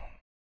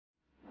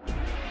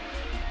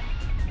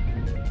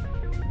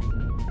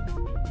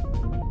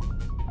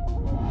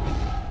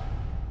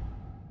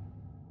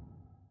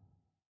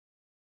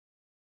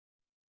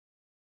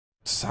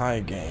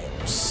 Side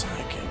Games.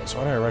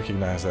 Why do I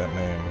recognize that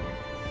name?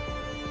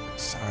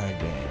 Side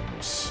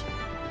Games.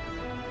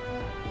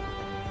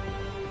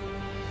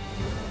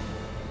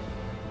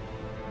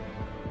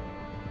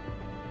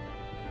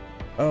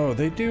 Oh,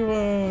 they do,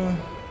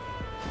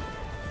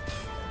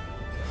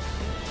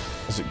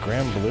 is it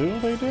Grand Blue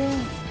they do?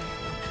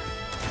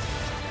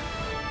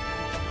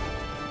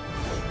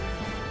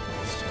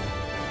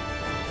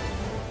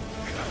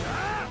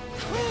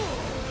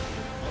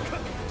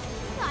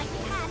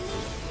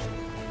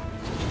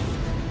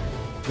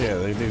 Yeah,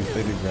 they do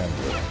Grand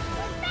Blue.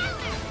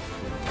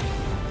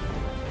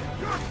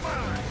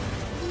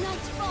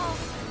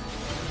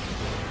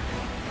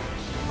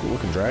 Cool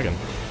looking dragon.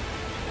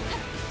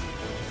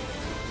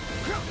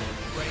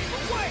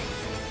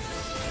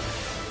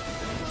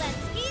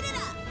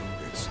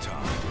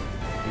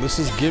 This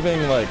is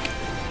giving like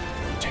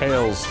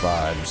Tales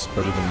vibes,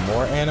 but even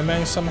more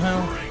anime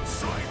somehow.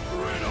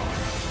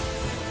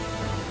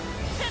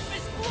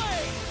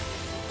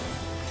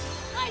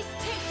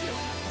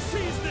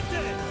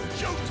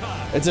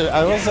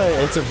 I will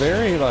say it's a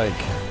very like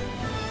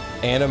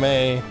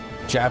anime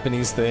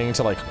Japanese thing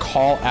to like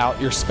call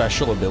out your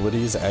special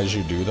abilities as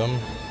you do them.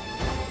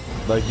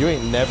 Like you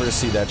ain't never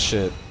see that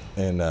shit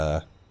in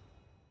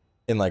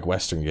like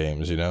Western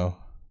games, you know?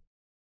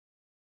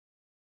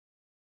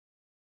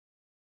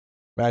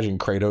 Imagine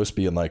Kratos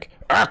being like,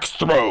 axe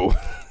throw!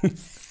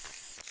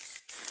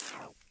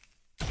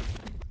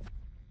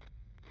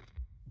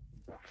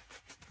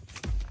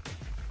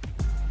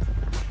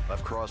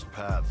 I've crossed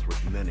paths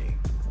with many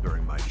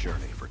during my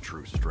journey for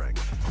true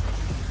strength.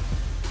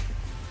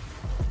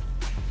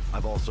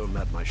 I've also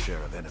met my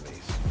share of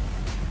enemies.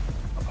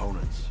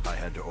 Opponents I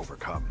had to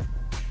overcome.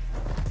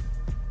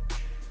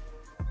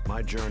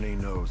 My journey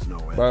knows no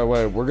end. By the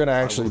way, we're gonna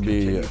actually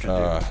be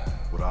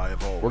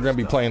we're gonna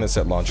be playing this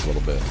at launch a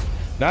little bit.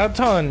 Not a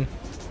ton,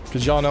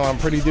 because y'all know I'm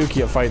pretty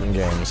dookie at fighting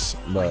games,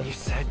 but When you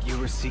said you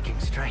were seeking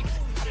strength,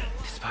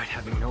 despite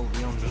having no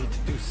real need to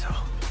do so.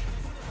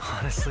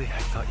 Honestly, I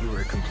thought you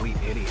were a complete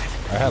idiot.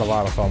 I had a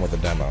lot of fun with the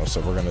demo,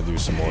 so we're gonna do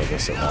some more of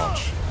this at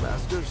launch.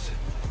 Masters,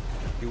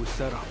 he was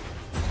set up.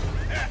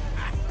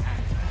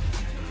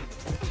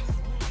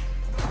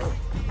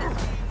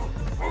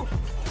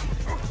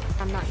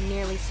 I'm not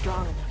nearly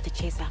strong enough to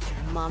chase after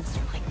a monster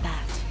like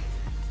that.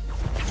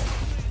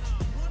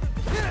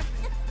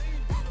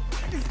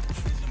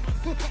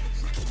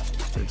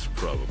 It's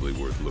probably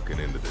worth looking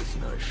into this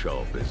nice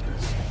shawl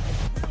business.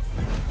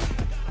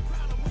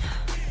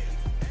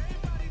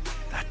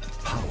 That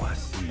power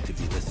seemed to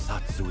be the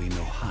Satsui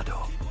no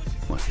Hado.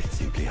 Was it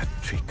simply a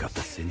trick of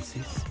the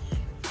senses?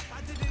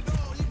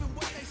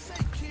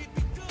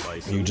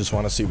 You just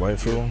want to see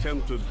waifu?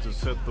 Attempted to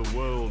set the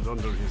world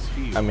under his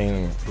feet. I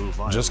mean,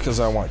 just because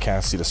I want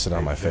Cassie to sit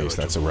on my face,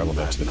 that's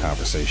irrelevant to the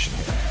conversation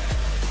here.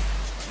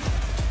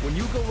 When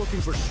you go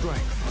looking for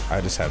strength, I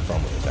just had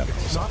fun with the demo.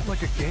 it's not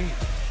like a game.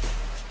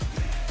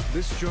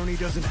 This journey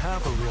doesn't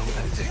have a real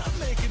ending.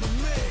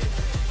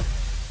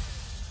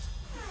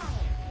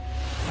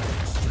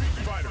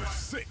 Street Fighter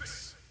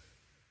 6.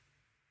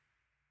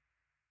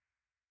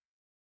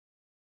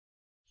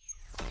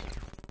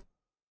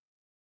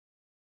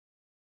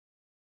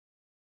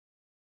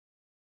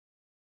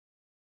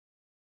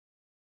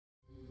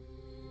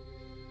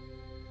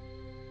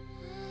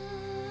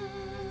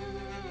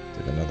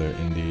 like another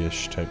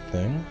indie-ish type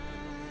thing.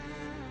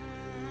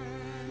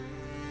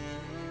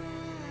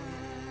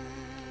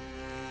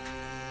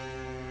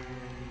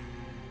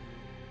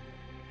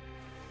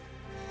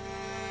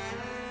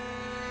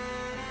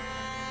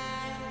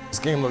 This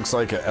game looks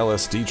like an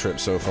LSD trip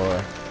so far.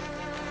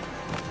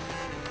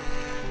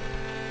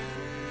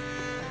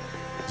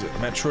 Is it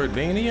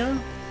Metroidvania?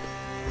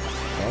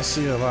 I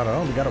see a lot of,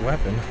 oh, we got a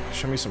weapon.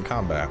 Show me some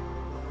combat.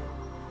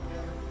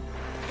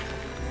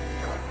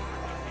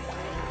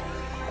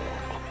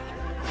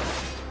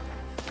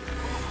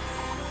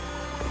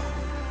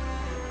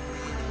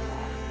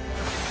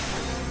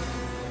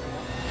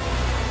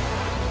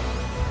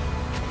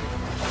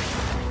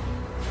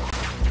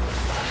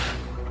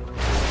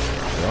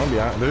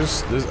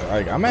 There's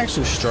like, I'm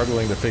actually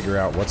struggling to figure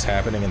out what's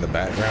happening in the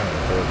background and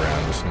the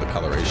foreground just from the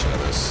coloration of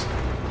this.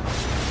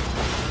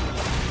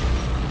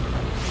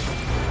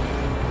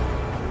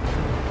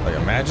 Like,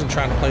 imagine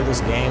trying to play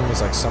this game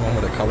as like someone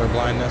with a color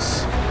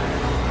blindness.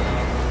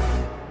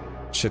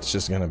 Shit's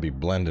just gonna be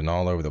blending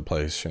all over the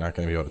place. You're not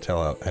gonna be able to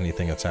tell out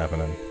anything that's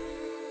happening.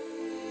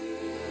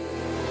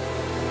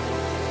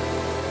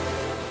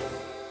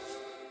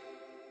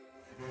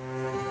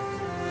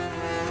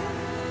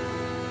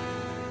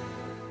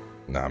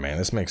 Nah, man,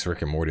 this makes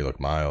Rick and Morty look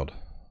mild.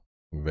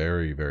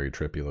 Very, very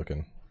trippy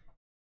looking.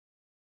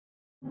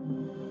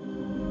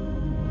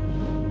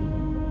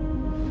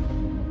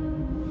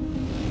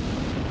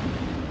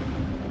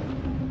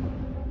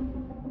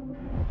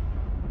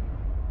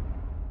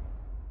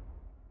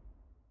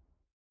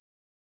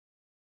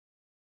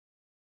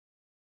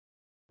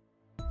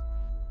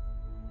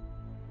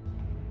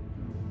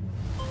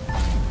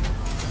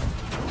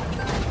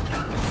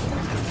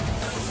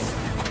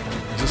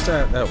 Is this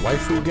that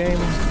waifu game?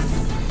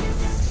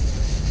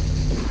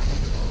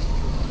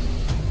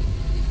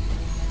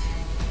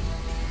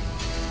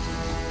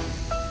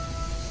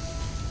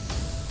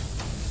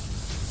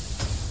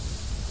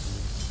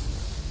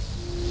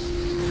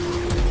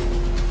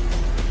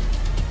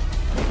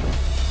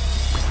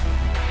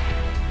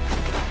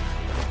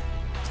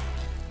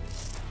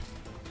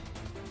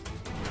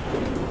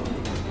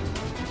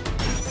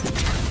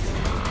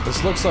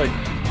 This looks like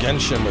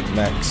Genshin with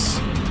mechs.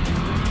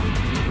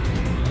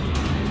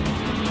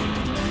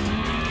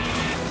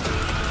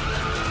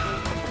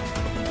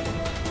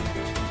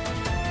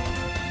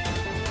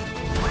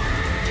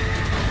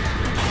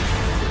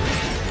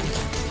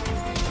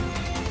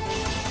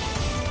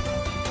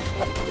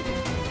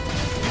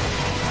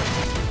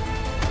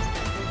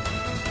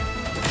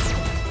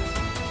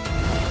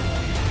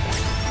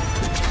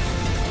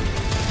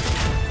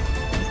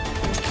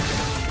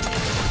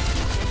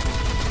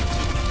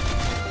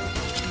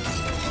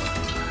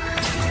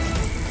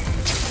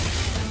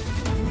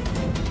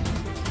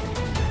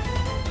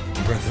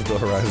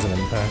 Horizon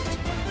Impact.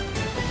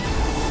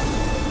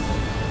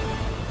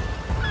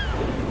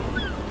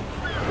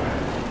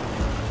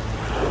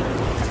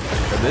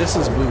 If this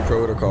is Blue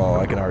Protocol,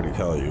 I can already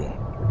tell you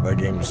that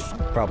game's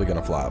probably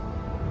gonna flop.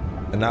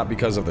 And not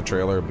because of the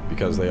trailer, but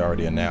because they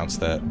already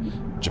announced that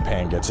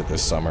Japan gets it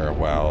this summer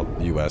while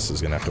the US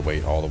is gonna have to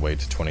wait all the way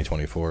to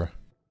 2024.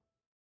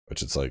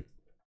 Which it's like,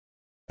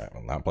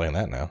 I'm not playing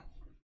that now.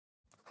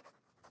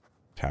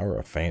 Tower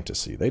of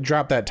Fantasy. They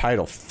dropped that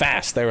title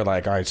fast. They were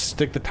like, alright,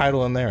 stick the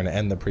title in there and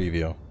end the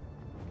preview.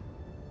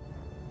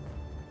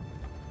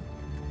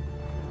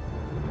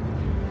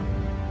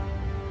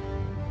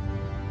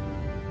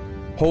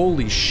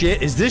 Holy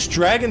shit, is this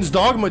Dragon's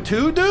Dogma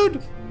 2,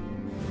 dude?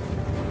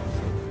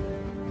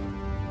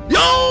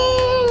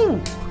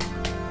 Yo!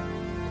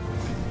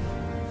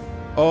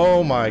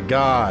 Oh my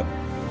god.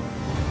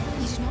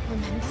 You do not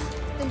remember?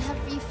 Then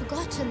have you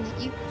forgotten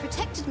that you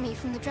protected me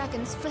from the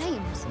dragon's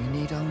flames? You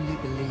need only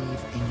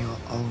believe in your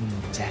own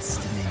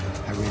destiny,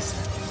 Arisen.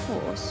 Of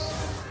course,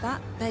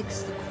 that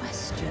begs the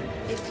question.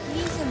 If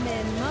he's a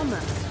mere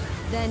mummer,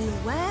 then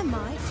where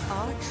might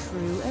our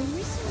true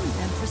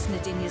Arisen? Empress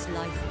Nadinia's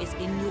life is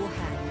in your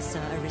hands,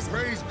 Sir Arisen.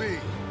 Praise be,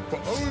 for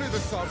only the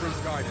Sovereign's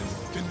guidance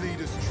can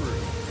lead us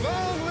true.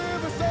 Long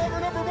live the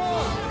Sovereign of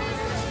Vermont!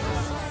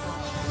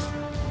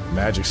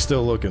 Magic's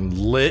still looking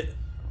lit.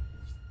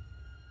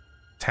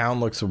 Town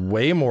looks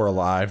way more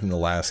alive than the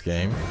last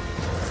game.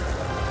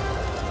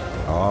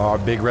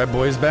 Oh, Big Red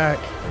Boy's back.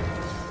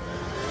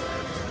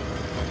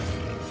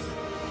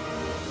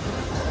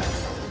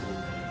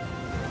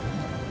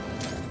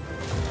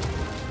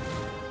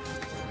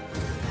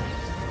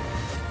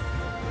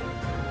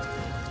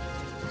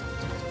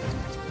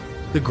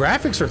 The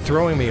graphics are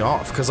throwing me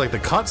off because like the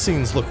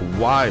cutscenes look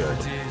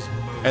wild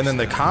and then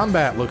the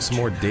combat looks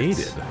more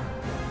dated.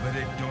 But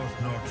it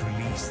doth not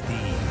release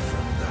thee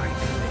from thy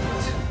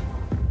fate.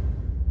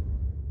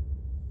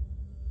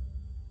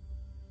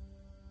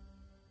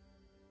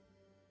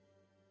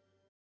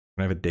 Can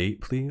I have a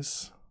date,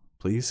 please?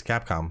 Please,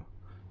 Capcom.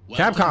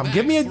 Capcom,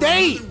 give me a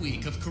date!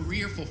 Week of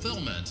career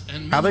fulfillment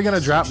and how are they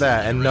gonna drop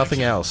that and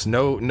nothing else?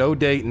 No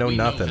date, no we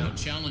nothing. know how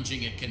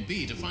challenging it can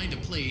be to find a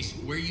place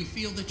where you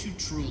feel that you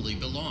truly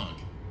belong.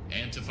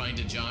 and to find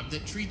a job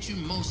that treats you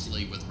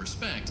mostly with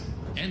respect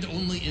and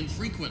only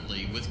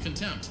infrequently with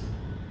contempt.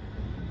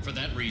 For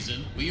that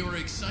reason, we are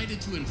excited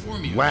to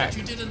inform you that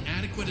you did an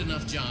adequate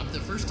enough job the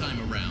first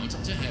time around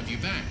to have you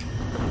back.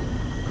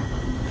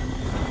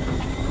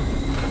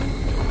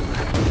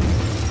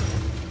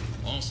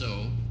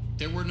 Also,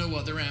 there were no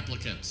other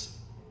applicants.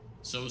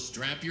 So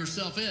strap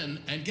yourself in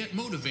and get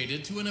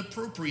motivated to an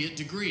appropriate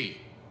degree.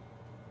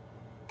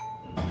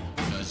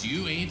 Because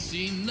you ain't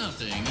seen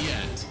nothing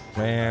yet.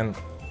 Man.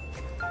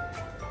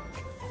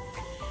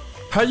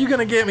 How you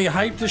gonna get me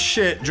hyped as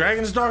shit?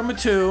 Dragon's Dogma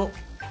 2.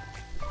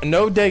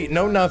 No date,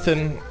 no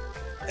nothing.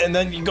 And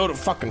then you go to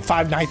fucking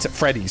Five Nights at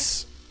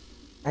Freddy's.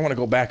 I wanna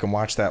go back and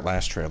watch that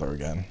last trailer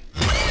again.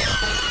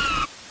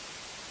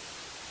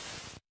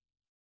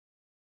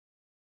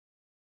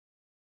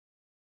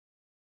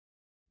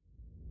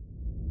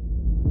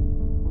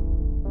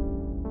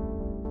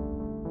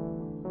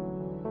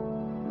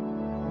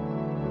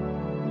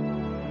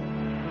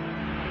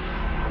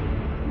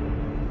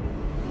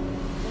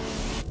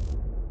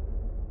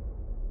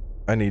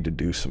 I need to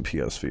do some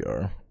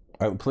PSVR.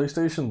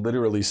 PlayStation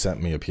literally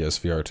sent me a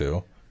PSVR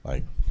 2.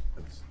 Like,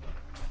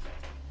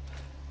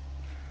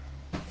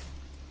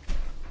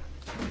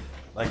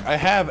 I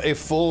have a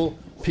full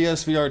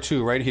PSVR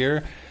 2 right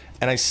here,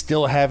 and I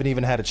still haven't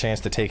even had a chance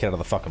to take it out of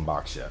the fucking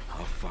box yet.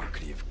 How far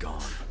could he have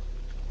gone?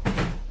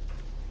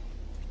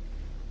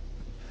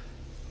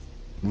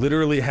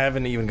 Literally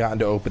haven't even gotten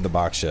to open the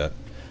box yet.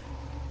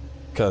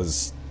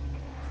 Because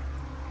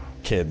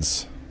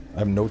kids. I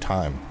have no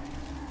time.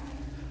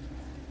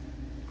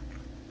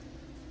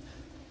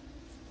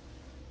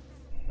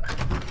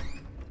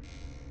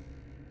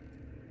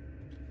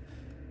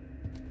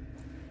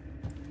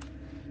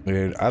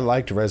 Dude, I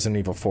liked Resident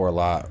Evil 4 a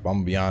lot, I'm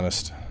gonna be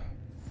honest.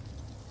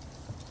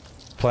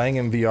 Playing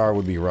in VR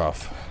would be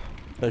rough.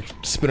 Like,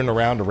 spinning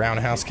around to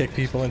roundhouse kick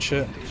people and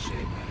shit.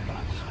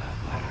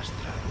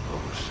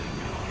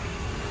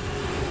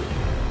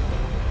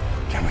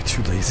 Am I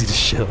too lazy to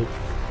chill?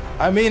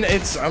 I mean,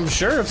 I'm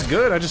sure it's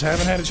good, I just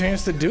haven't had a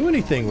chance to do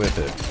anything with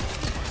it.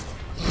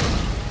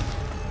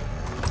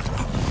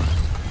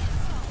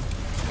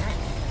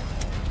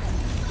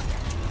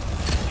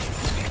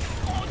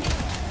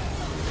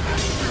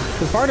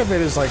 Part of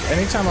it is like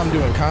anytime I'm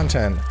doing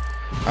content,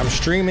 I'm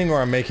streaming or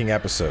I'm making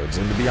episodes,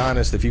 and to be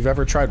honest, if you've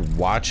ever tried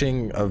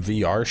watching a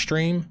VR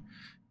stream,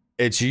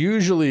 it's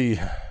usually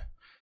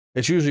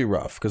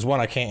rough because one,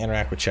 I can't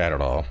interact with chat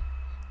at all.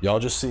 Y'all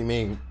just see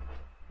me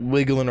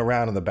wiggling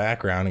around in the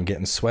background and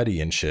getting sweaty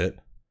and shit,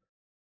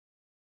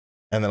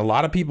 and then a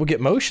lot of people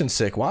get motion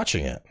sick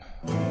watching it.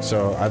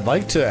 So I'd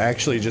like to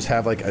actually just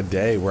have like a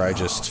day where I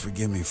just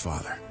forgive me,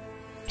 Father.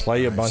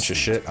 Play a bunch of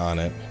shit on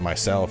it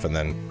myself and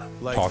then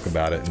talk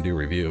about it and do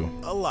review.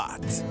 A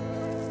lot.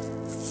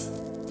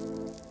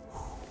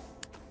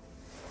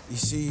 You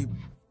see,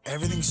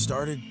 everything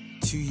started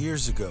 2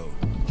 years ago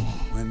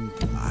when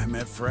I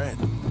met Fred.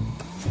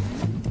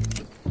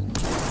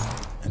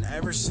 And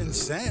ever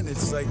since then,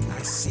 it's like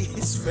I see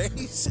his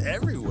face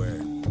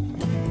everywhere.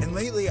 And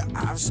lately,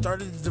 I've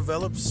started to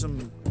develop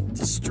some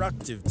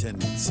destructive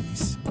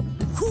tendencies.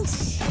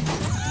 Whoosh!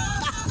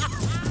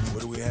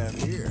 What do we have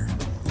here?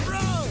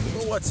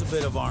 Well, what's a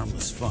bit of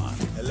harmless fun?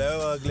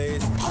 Hello,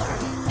 uglies.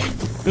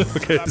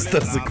 Okay, this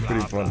does look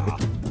pretty funny.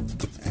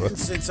 And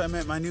since I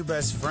met my new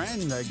best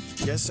friend, I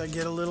guess I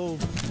get a little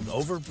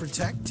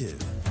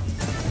overprotective.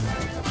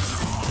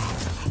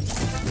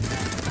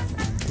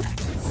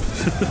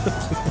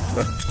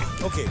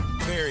 Okay,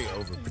 very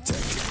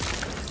overprotective.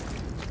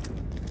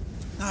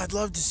 Now, I'd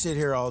love to sit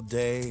here all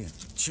day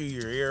and chew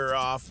your ear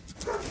off.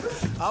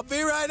 I'll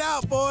be right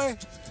out, boy.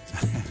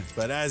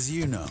 But as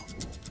you know,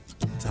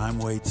 time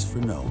waits for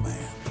no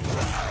man.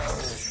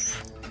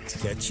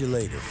 Catch you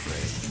later,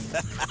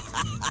 Fred.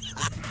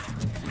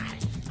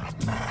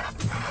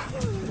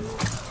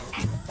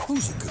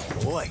 Who's a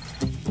good boy?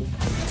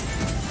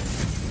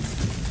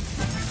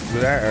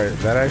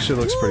 That actually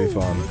looks pretty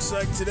fun. Looks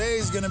like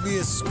today's gonna be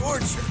a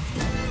scorcher.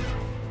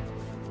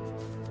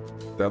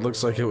 That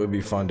looks like it would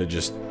be fun to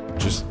just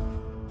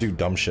do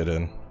dumb shit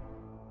in.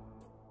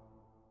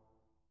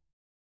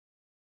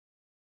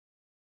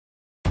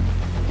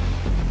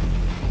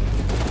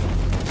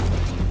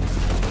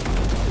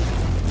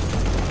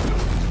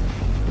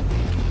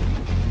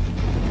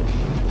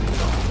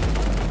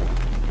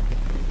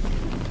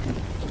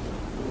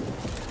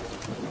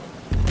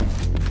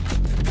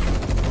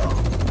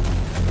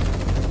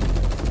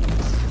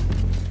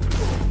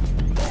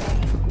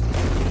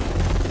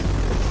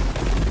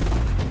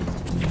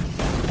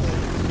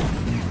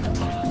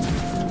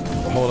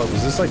 Hold up,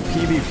 is this like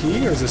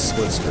PvP or is this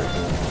split screen?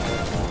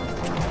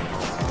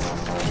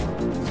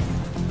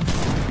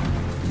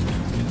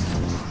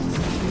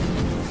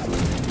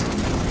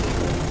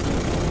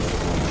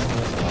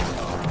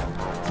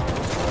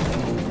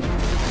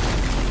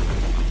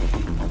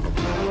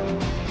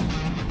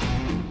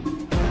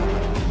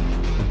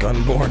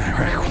 Gunborn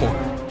Iraq War.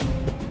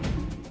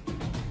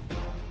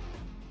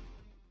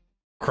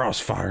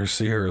 Crossfire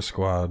Sierra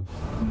Squad.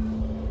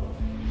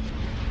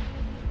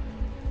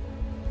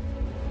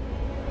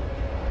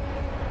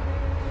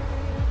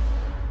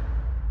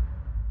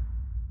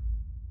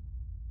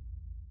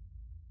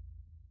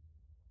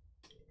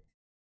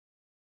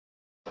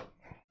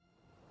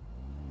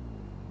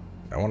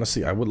 I want to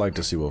see. I would like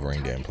to see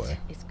Wolverine gameplay.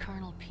 Is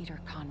Colonel Peter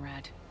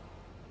Conrad.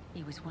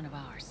 He was one of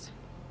ours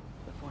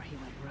before he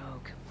went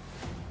rogue.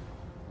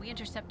 We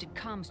intercepted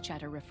comms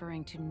chatter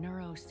referring to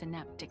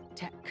neurosynaptic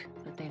tech,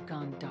 but they've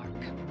gone dark.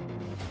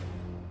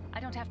 I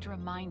don't have to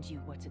remind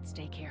you what's at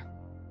stake here.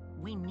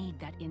 We need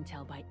that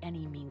intel by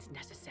any means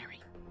necessary.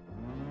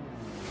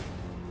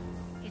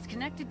 It's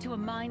connected to a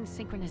mind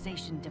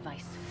synchronization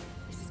device.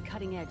 This is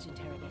cutting-edge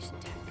interrogation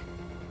tech.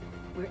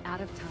 We're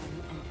out of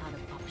time and out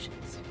of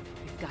options.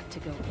 We've got to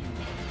go in.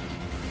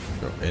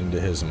 Go into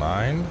his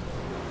mind?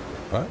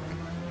 What?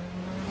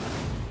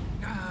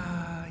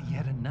 Ah,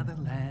 yet another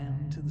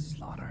lamb to the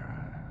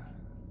slaughter.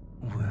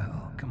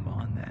 Well, come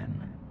on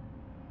then.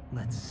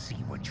 Let's see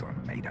what you're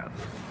made of.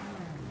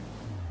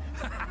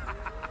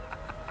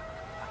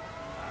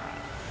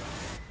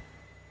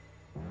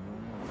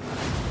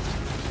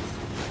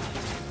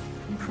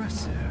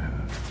 Impressive.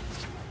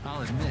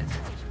 I'll admit,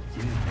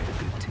 you made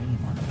a good team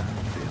on the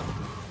battlefield.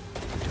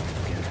 But don't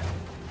forget,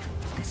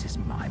 this is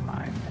my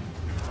mind,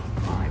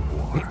 my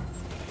war,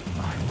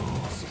 my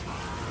rules.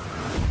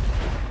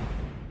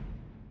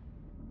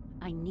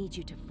 I need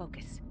you to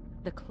focus.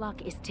 The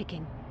clock is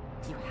ticking.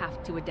 You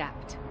have to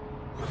adapt.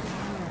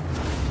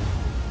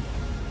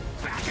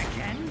 Back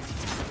again?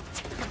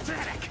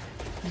 Pathetic.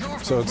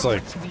 So it's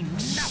like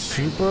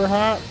super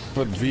hot,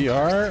 but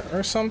VR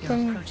or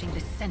something? You're approaching the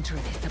center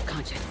of his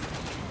subconscious.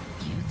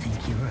 You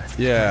think you're a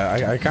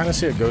Yeah, I kind of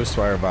see a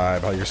Ghostwire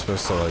vibe, how you're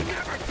supposed to like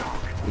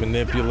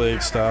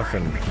manipulate stuff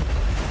and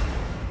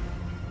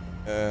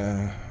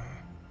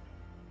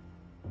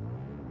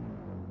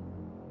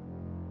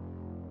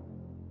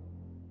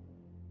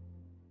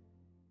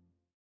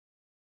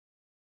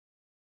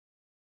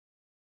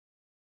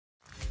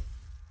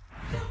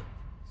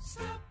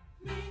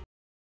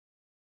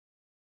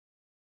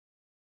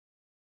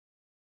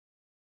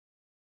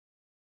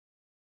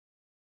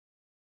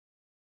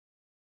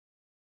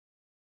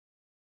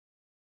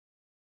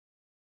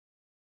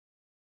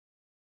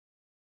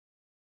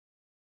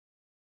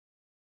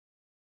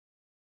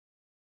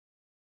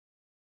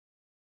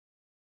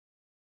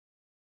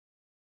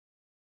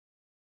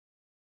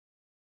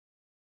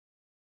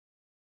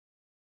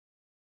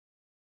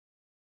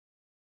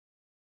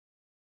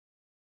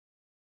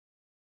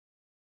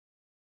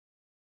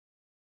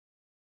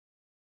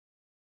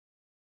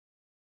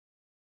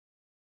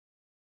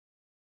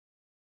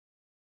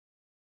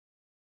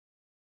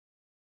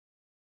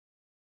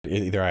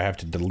either I have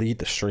to delete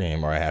the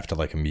stream or I have to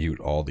like mute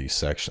all these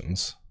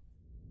sections.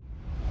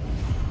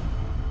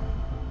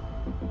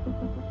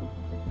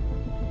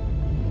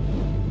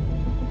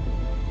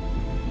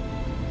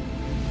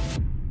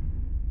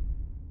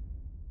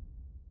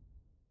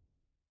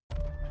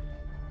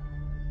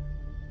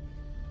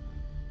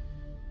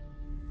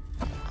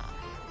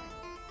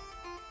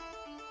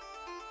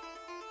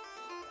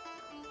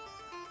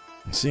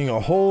 Seeing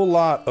a whole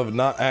lot of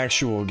not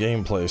actual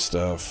gameplay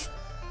stuff.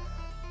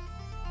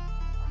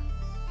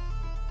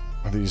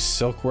 Are these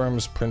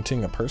silkworms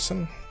printing a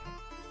person?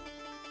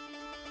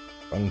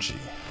 Bungie.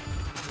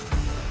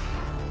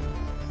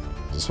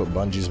 Is this what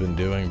Bungie's been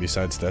doing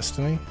besides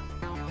Destiny?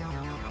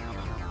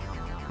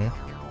 Hmm?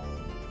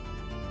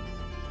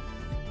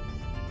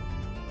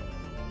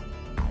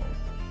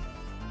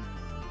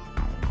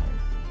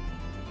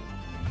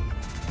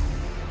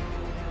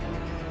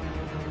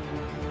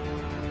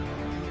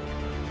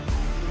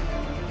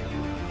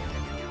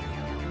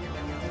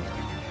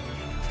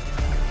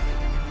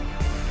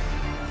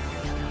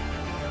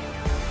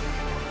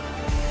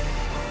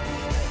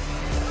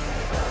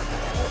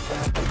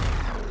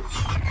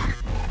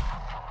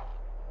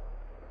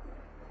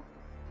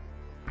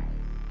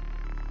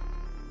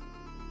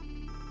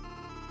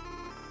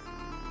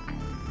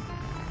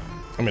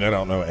 I mean, I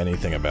don't know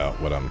anything about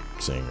what I'm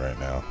seeing right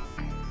now.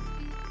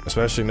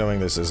 Especially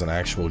knowing this is an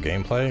actual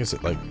gameplay. Is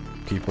it like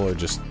people are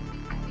just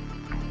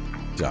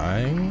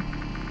dying?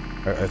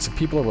 It's like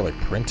people were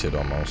like printed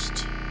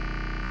almost.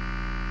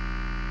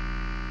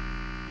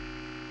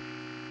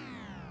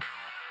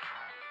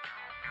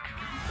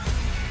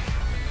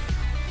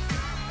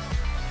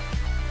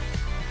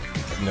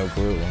 No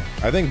clue.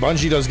 I think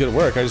Bungie does good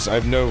work. I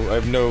have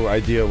no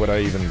idea what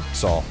I even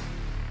saw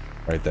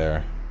right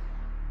there.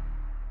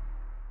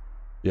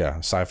 Yeah,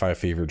 Sci-Fi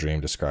Fever Dream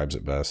describes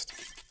it best.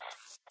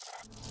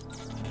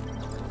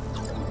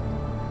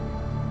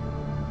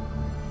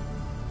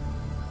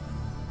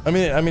 I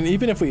mean,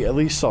 even if we at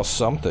least saw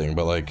something,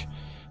 but like,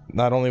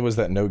 not only was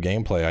that no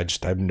gameplay,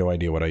 I have no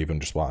idea what I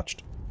even just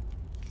watched.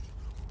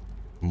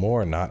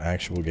 More not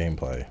actual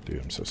gameplay.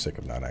 Dude, I'm so sick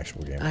of not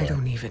actual gameplay. I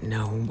don't even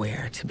know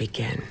where to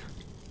begin.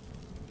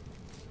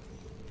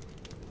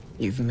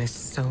 You've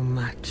missed so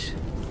much.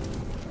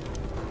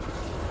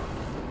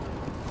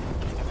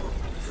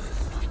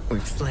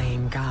 We've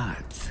slain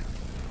gods,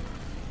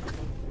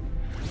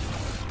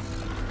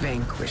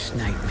 vanquished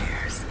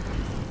nightmares,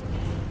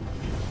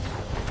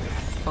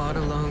 fought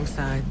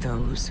alongside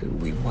those who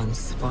we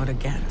once fought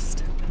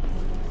against.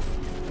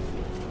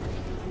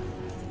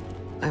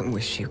 I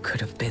wish you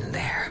could have been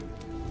there.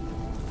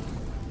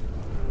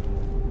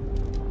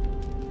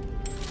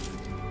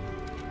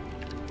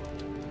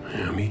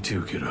 Me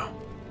too, kiddo.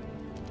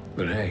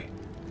 But hey,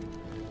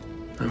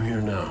 I'm here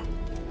now.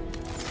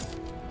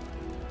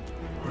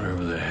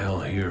 Wherever the hell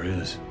here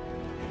is.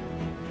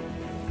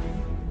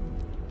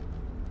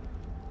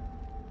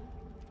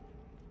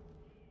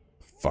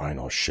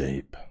 Final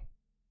shape.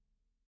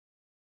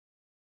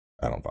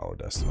 I don't follow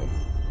Destiny.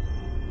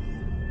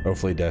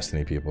 Hopefully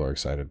Destiny people are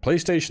excited.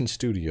 PlayStation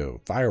Studio,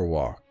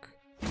 Firewalk.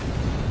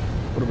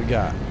 What do we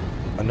got?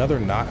 Another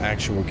not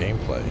actual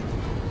gameplay.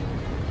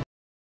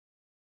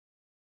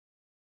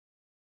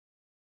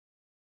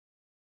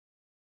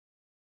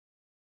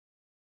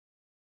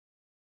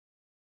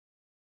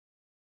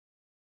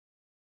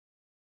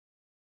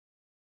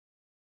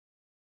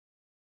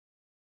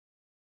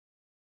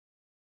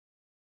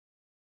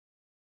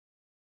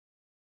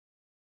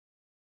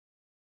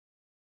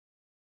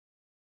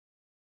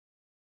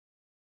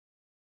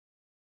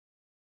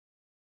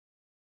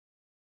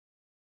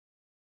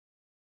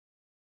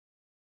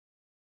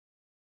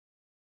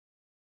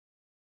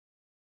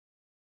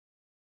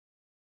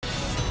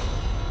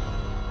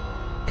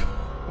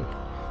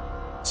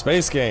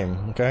 Space game,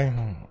 okay?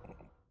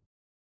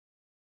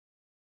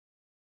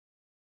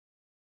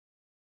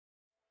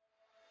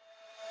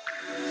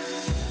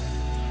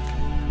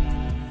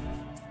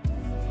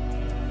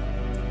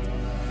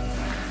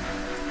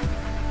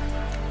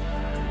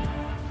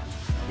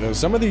 You know,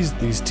 some of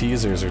these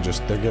teasers are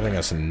just, they're giving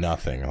us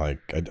nothing. Like,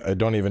 I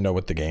don't even know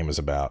what the game is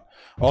about.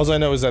 All I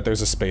know is that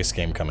there's a space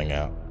game coming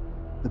out.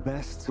 The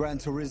best Gran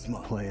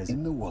Turismo players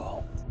in the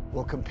world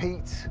will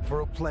compete for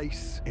a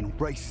place in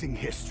racing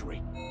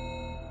history.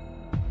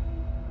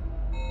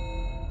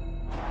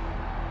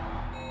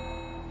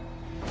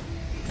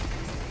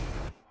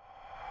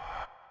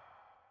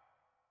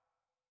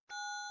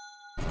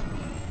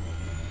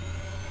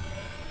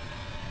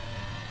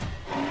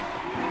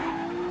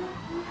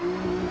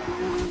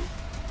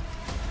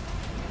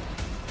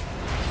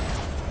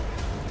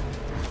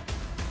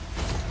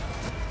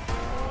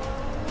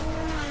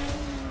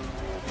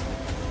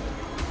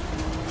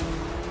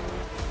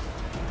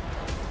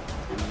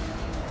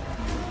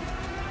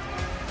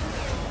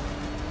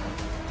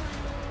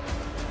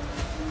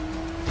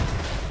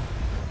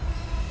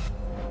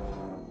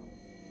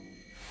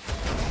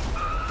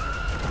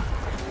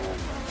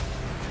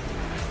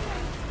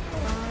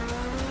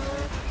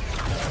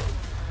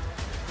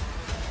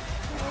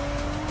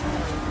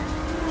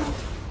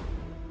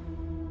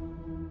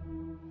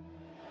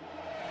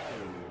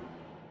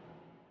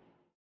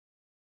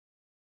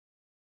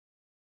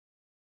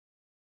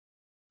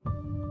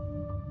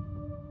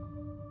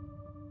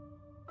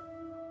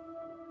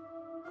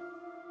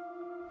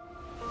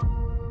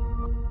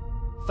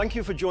 Thank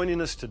you for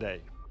joining us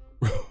today.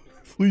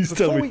 Please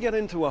tell me. Before we get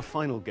into our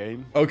final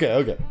game,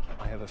 Okay.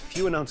 I have a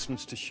few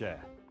announcements to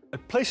share.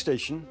 At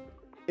PlayStation,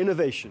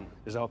 innovation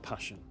is our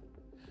passion.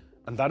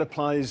 And that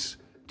applies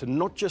to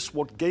not just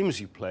what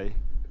games you play,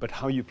 but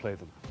how you play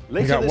them.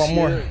 Later this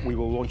year, we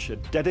will launch a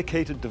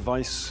dedicated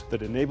device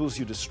that enables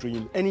you to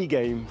stream any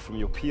game from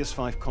your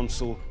PS5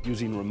 console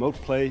using remote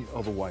play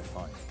over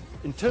Wi-Fi.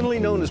 Internally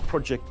known as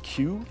Project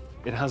Q,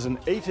 it has an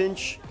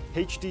 8-inch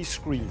HD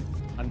screen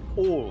and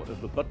all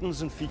of the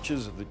buttons and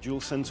features of the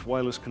DualSense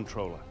wireless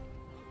controller.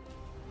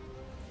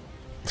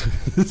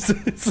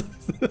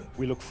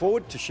 We look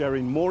forward to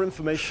sharing more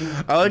information.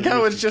 I like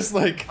how it's just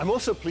like I'm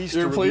also pleased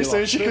your to reveal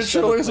our PlayStation first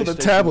ever controllers with a PlayStation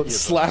tablet earbuds.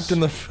 slapped in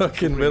the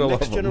fucking Bring middle of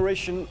next them.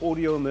 generation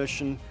audio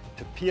immersion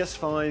to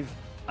PS5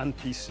 and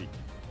PC.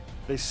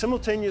 They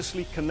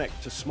simultaneously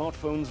connect to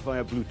smartphones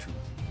via Bluetooth.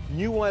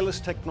 New wireless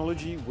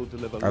technology will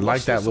deliver I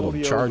like that lossless little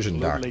audio charging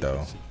with low dock, though.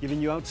 latency,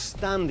 giving you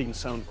outstanding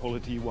sound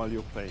quality while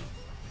you're playing.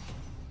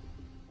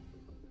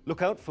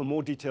 Look out for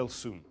more details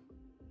soon.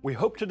 We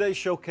hope today's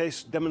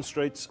showcase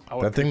demonstrates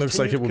our That thing looks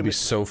like it would be commitment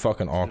so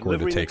fucking awkward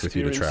to delivering take with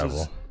you to travel.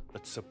 experiences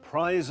that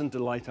surprise and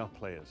delight our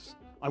players.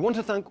 I want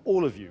to thank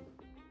all of you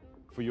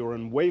for your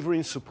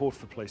unwavering support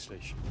for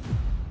PlayStation.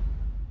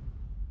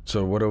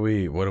 So what do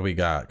we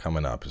got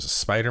coming up? Is it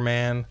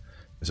Spider-Man?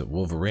 Is it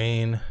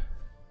Wolverine?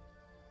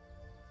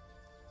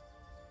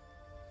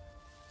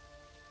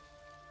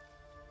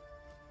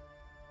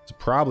 It's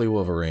probably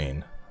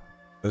Wolverine.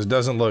 This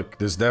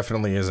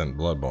definitely isn't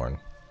Bloodborne.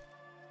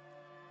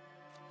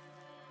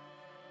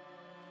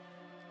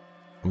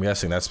 I'm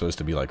guessing that's supposed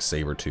to be like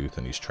Sabretooth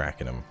and he's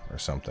tracking him or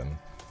something.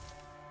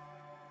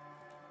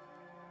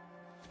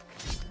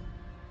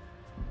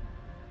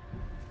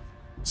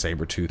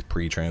 Sabretooth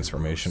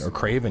pre-transformation. Or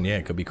Craven, yeah,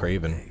 it could be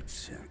Craven.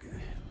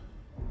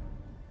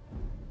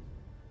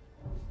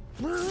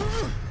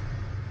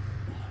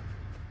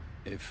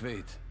 A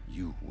fate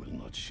you will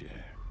not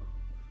share.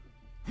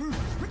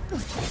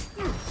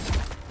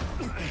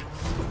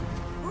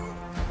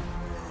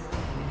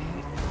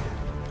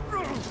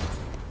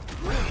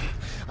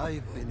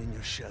 I've been in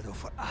your shadow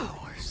for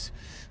hours,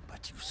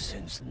 but you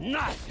sense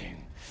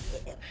nothing.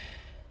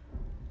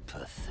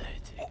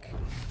 Pathetic.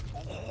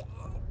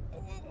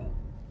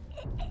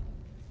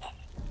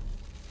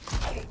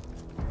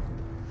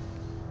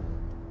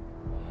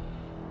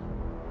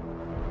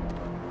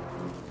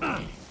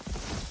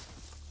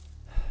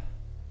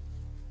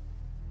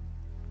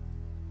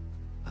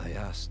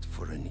 asked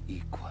for an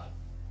equal.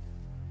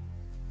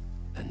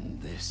 And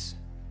this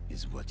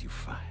is what you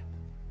find.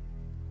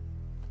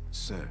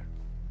 Sir,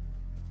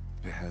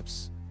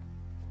 perhaps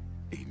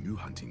a new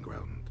hunting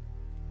ground.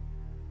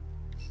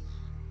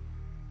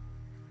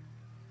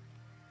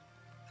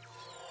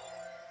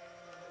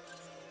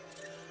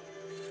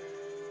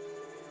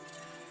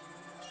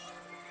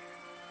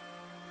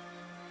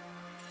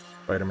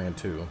 Spider-Man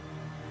 2.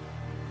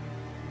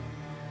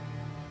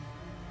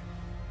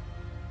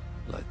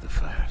 Light the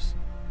fires.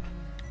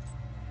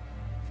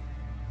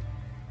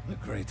 The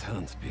great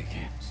hunt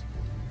begins.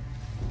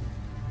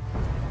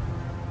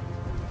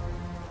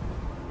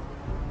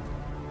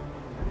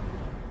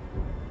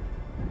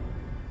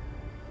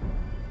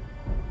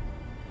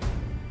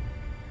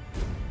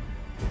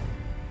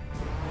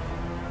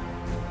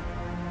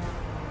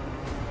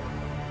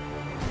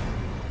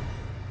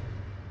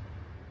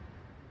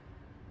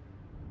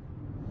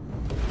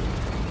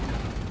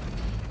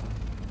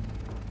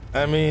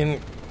 I mean,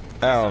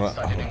 I don't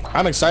know.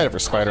 I'm excited for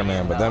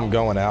Spider-Man, but them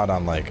going out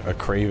on like a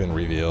Kraven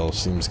reveal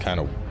seems kind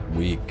of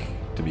weak,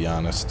 to be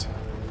honest.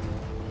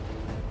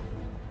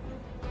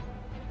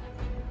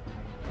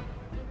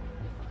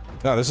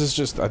 No, this is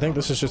just, I think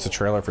this is just a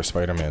trailer for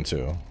Spider-Man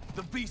 2.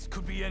 The beast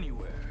could be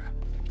anywhere.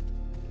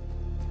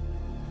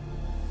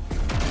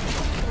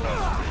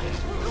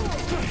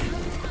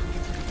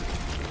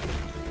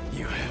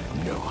 You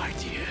have no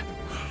idea.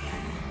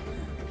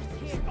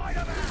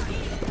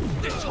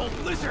 This whole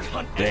lizard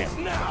hunt Damn. ends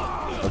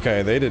now.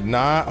 Okay, they did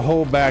not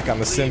hold back on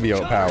the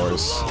symbiote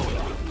powers.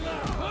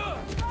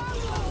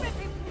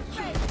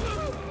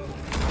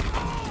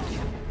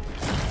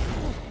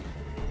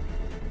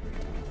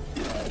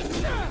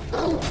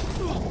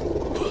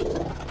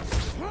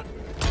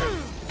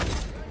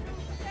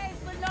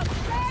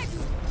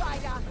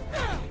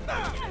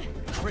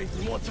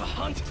 Craven wants a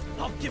hunt.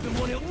 I'll give him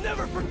one he'll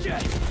never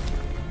forget.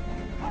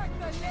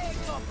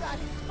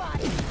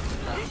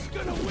 He's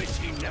gonna wish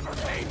he never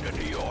came to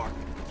New York.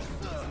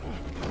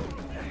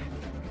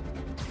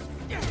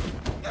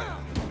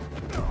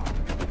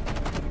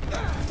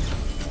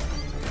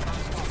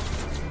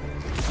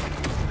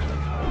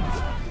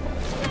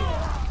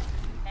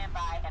 Stand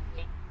by and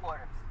take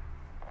orders.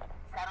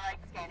 Satellite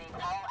scanning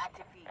all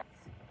active feeds.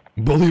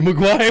 Bully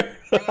McGuire.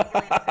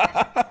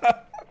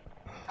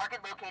 Target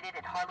located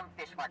at Harlem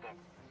Fish Market.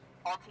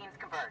 All teams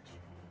converge.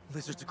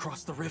 Lizards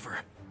across the river.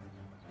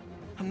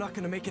 I'm not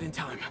gonna make it in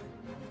time.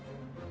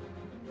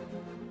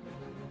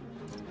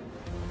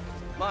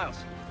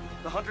 Miles,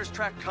 the hunters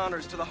tracked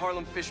Connors to the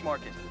Harlem Fish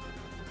Market.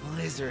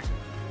 Lizard.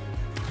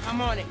 I'm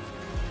on it.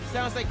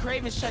 Sounds like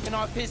Craven's checking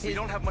off his. We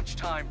don't have much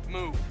time.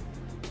 Move.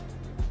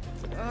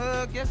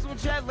 Guess we'll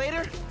chat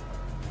later.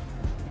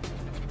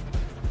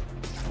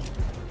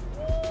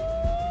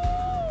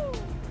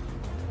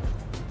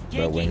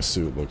 That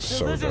wingsuit looks The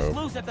so lizard's dope.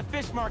 loose at the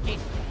fish market.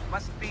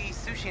 Must be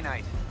sushi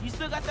night. You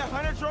still got the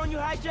hunter drone you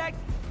hijacked?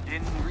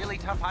 Been really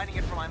tough hiding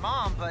it from my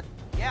mom, but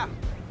yeah,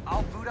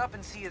 I'll boot up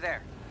and see you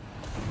there.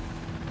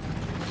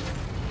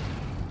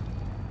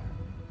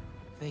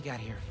 They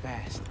got here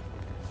fast.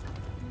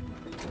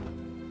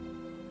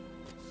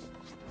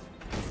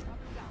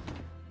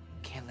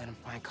 Can't let him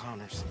find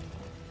Connors,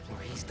 or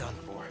he's done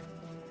for.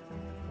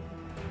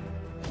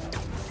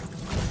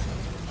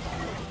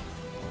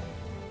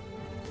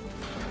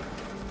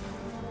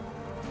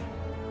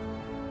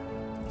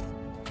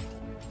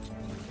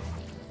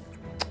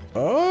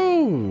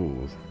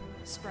 Oh,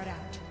 Spread out.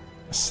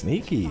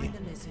 sneaky. Find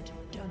the lizard.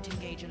 Don't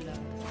engage alone.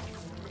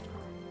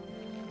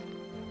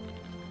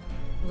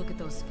 Look at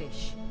those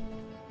fish.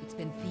 It's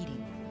been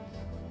feeding.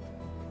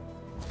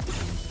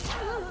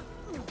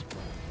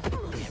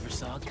 Never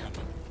saw it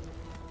coming.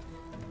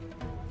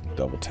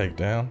 Double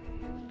takedown.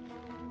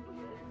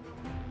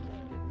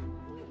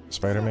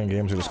 Spider-Man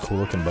games are just cool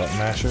looking button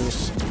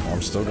mashers.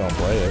 I'm still gonna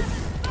play it.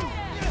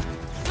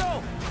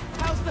 So,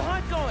 how's the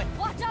hunt going?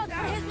 Watch out for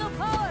his new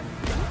powers!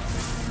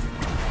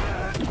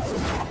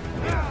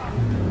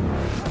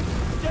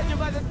 Judging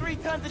by the 3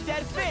 tons of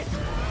dead fish,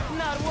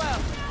 not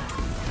well.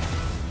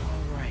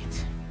 All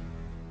right.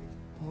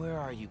 Where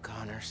are you,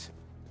 Connors?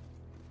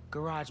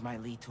 Garage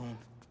might lead to him.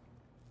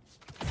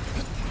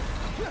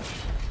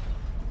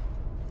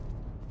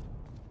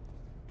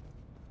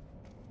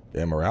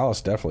 Yeah,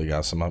 Morales definitely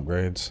got some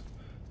upgrades.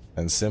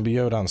 And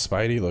symbiote on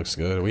Spidey looks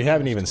good. We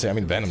haven't even seen, I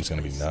mean, Venom's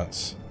gonna be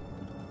nuts.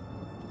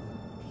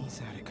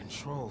 He's out of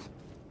control.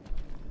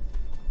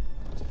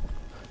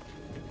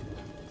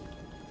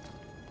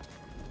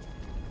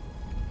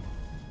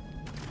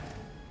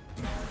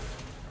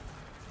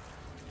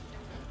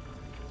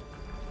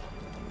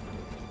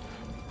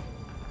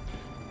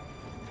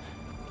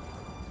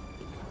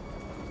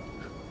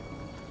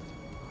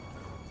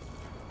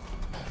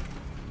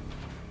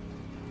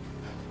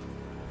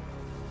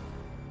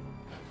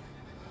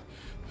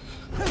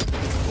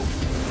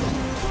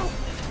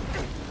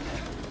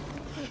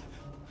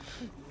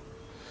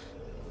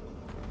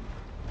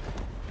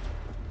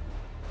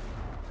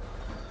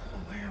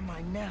 Where am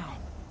I now?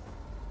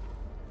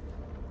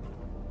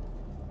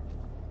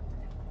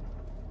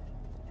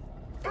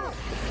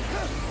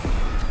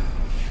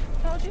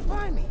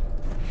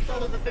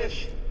 the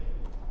fish.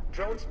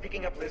 Drone's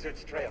picking up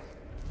Lizard's trail.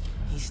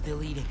 He's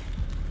still eating.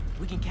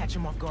 We can catch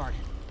him off guard.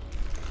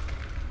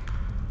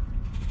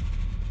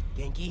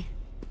 Genki,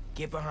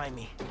 get behind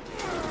me.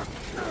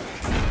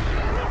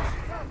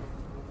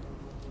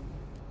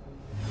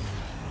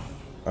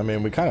 I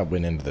mean, we kind of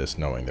went into this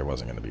knowing there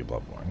wasn't going to be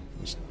Bloodborne.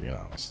 Just being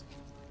honest.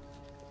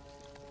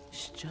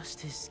 It's just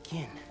his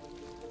skin.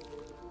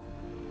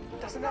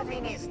 Doesn't that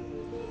mean he's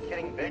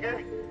getting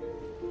bigger?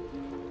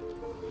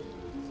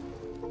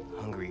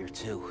 Hungrier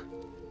too.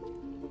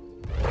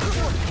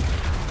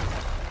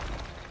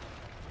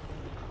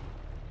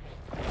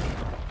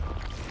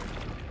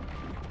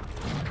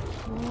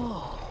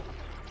 Whoa.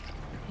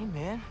 Hey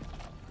man.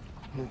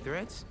 New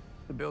threats?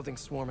 The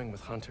building's swarming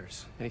with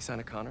hunters. Any sign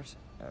of Connors?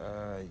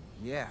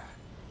 Yeah.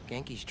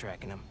 Genki's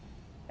tracking him.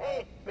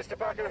 Hey, Mr.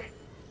 Parker.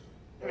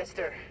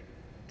 Mr.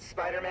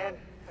 Spider-Man,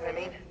 I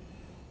mean.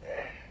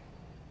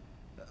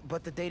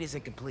 But the data's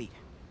incomplete.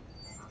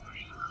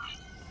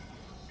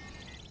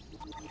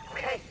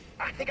 Okay,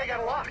 I think I got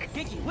a lock.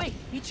 Genki, wait,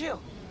 be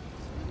chill.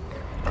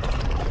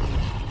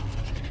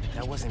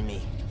 That wasn't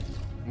me.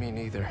 Me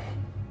neither.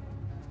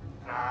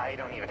 I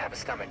don't even have a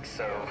stomach,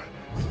 so...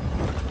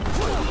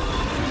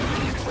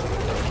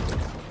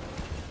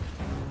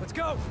 Let's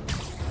go!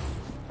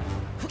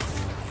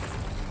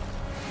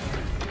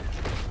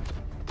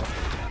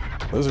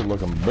 Lizard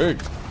looking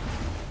big.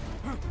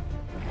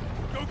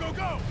 Go, go,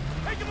 go!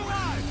 Take him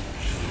alive!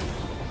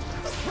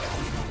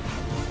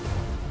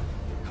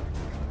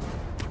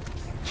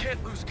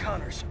 Can't lose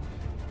Connors.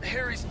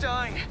 Harry's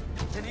dying,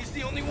 and he's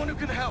the only one who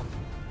can help.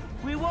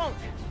 We won't.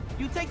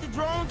 You take the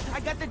drones, I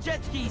got the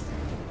jet skis.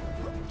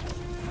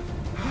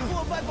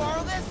 Cool if I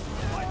borrow this?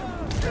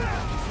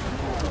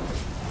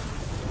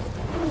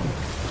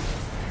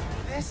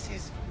 This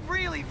is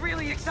really,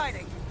 really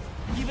exciting.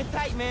 Keep it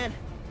tight, man.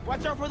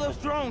 Watch out for those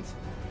drones.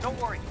 Don't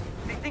worry.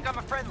 They think I'm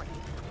a friendly.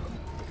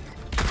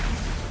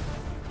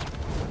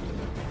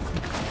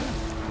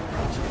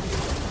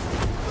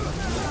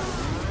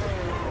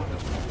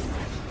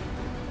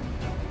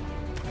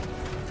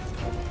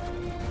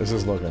 This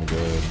is looking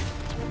good.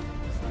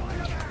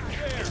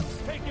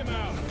 Take him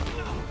out.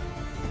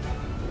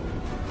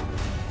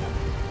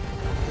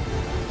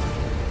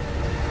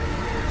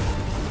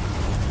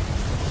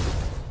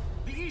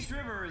 The East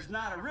River is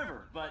not a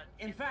river, but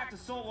in fact a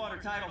saltwater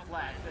tidal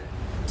flat.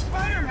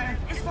 Spider-Man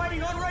is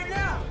fighting on right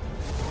now!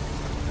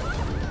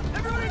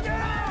 Everybody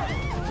down!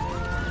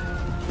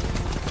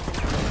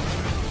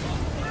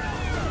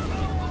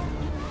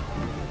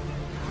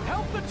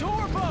 Help the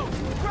tour boat!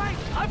 Right!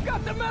 I've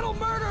got the metal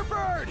murder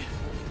bird!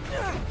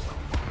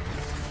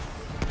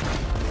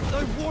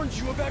 I warned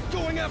you about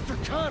going after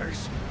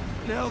Connors.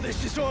 Now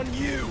this is on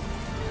you.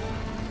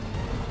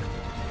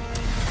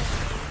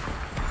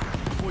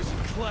 Poison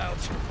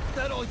clouds.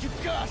 That all you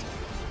got?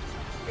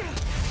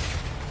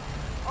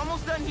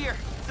 Almost done here.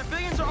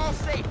 Civilians are all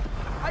safe.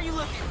 How you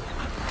looking?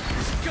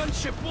 This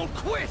gunship won't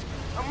quit!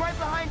 I'm right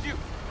behind you.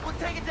 We'll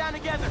take it down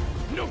together.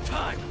 No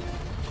time!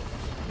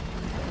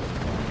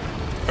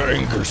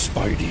 Anger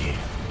Spidey.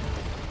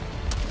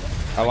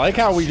 I like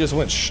how we just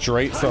went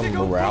straight from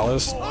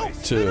Morales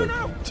to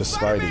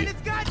Spidey.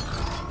 It's got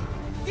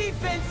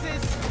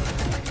defenses.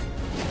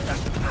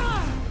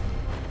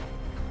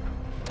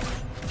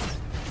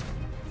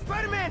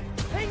 Spider-Man,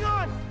 hang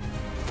on.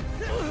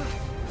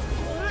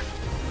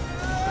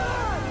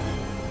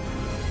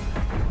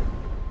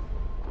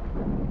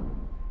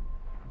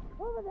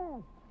 Over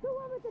there!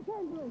 Whoever the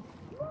tendrils!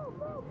 Move,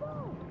 move,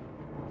 move!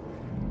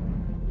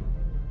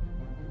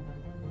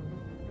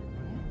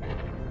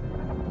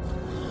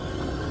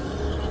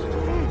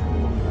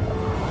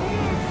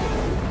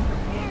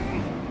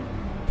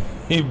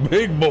 He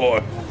big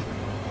boy.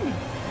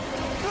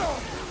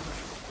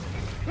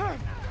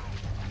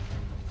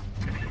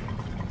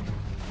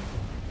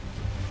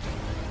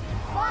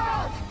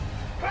 Miles!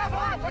 Grab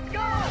on, let's go!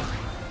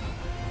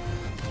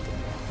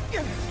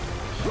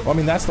 Well, I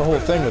mean, that's the whole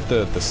thing with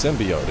the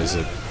symbiote, is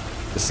it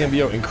the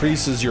symbiote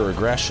increases your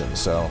aggression.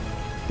 So,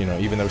 you know,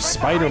 even though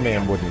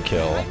Spider-Man wouldn't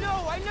kill,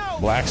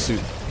 Black Suit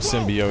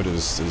symbiote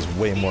is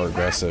way more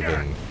aggressive,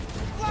 and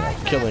you know,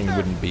 killing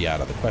wouldn't be out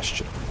of the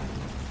question.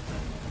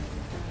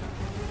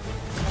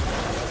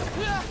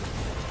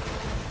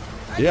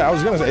 Yeah, I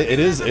was gonna say it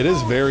is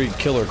very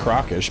Killer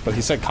Croc-ish, but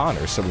he said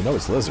Connor, so we know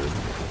it's Lizard.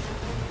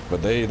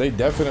 But they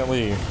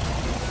definitely,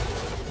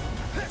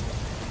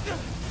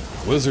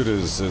 Lizard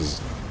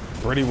is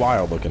pretty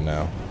wild looking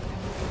now.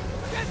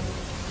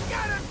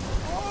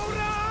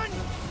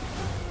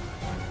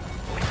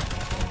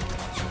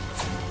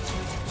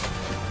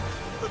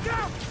 Look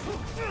out!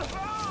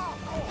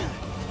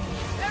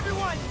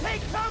 Everyone,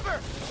 take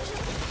cover!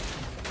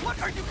 What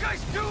are you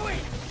guys doing?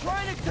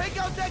 Trying to take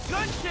out that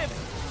gunship!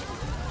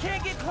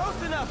 Can't get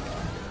close enough!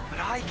 But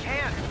I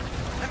can.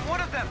 I'm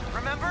one of them,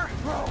 remember?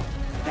 Bro,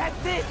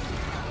 that's it!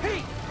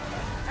 Pete!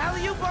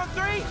 Alley-oop on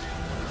 3?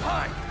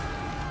 Fine.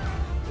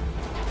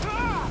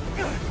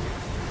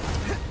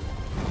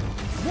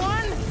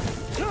 1,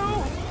 2,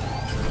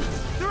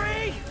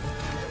 3!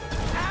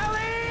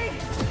 Alley!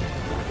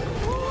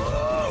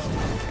 Woo!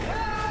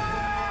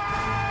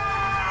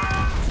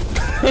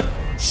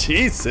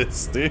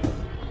 Jesus, dude.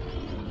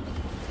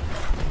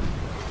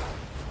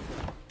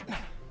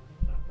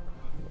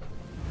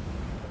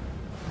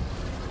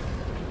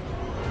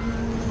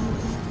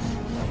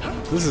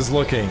 This is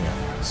looking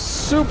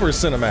super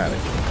cinematic.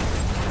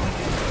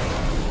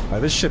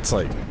 This shit's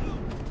like,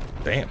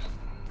 damn.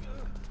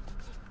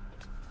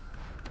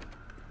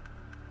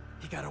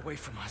 He got away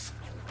from us.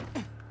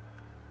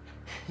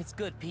 It's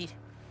good, Pete.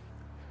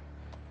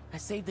 I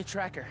saved the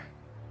tracker.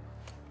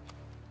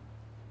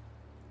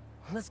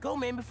 Let's go,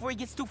 man, before he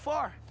gets too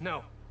far.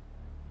 No.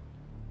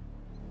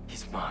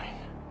 He's mine.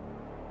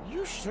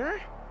 You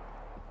sure?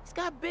 He's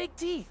got big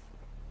teeth.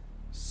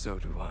 So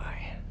do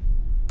I.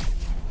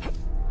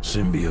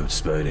 Symbiote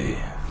Spidey.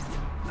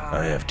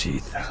 I have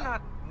teeth. He's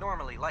not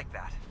normally like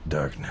that.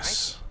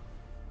 Darkness.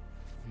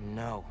 Right?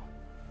 No.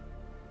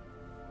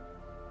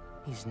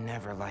 He's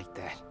never like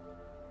that.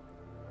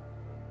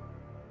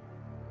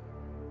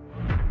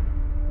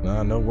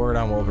 No word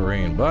on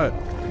Wolverine, but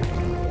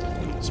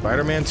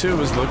Spider-Man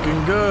 2 is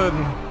looking good.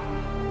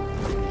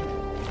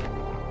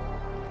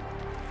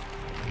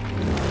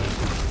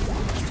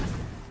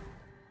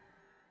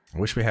 I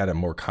wish we had a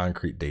more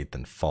concrete date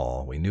than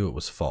fall. We knew it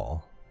was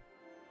fall.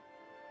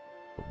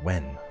 But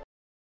when?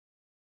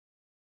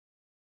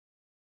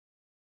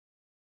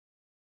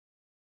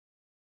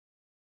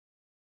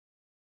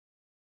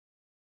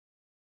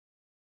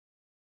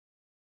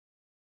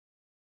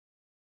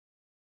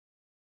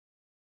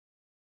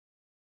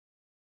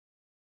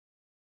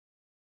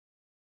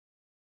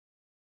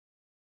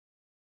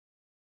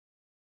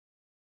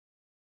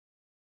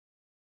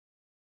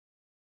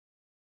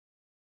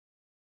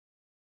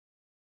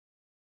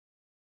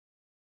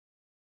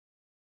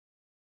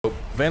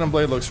 Phantom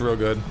Blade looks real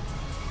good.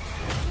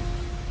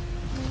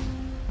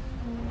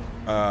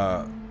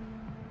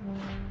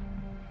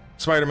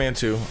 Spider-Man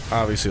 2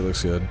 obviously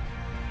looks good.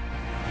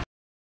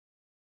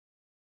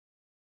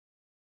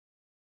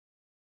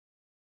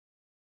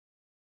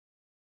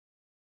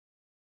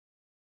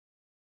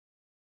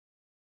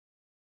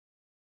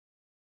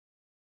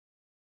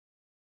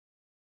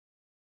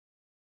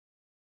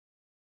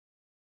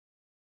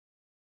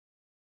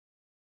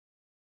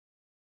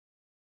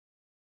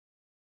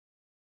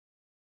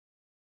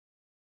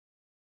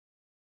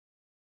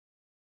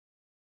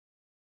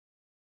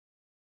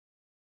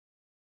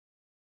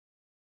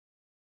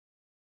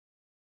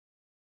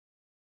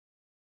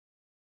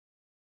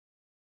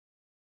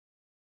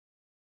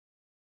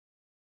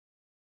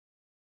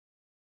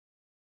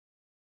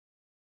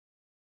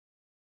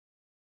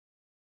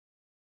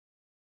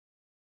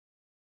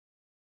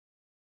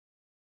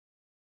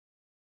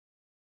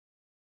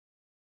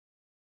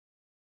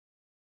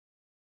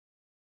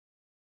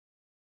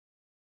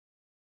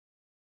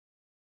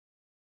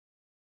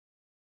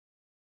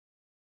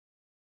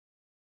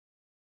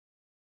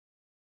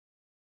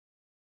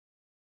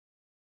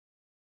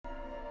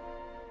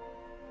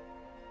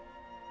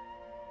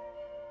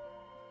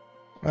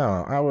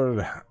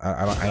 I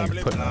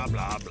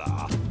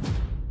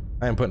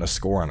ain't putting a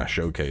score on a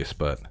showcase,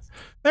 but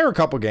there were a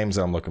couple games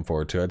that I'm looking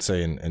forward to. I'd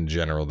say in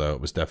general, though,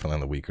 it was definitely on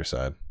the weaker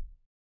side.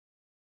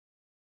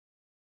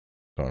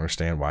 Don't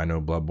understand why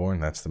no Bloodborne?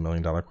 That's the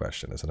 $1,000,000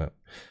 question, isn't it?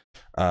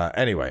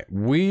 Anyway,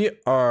 we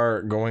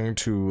are going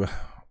to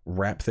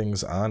wrap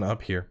things on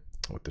up here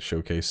with the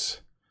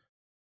showcase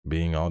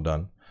being all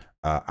done.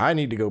 I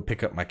need to go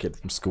pick up my kid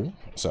from school,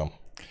 so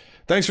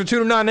thanks for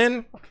tuning on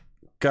in.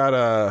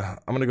 I'm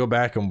gonna go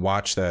back and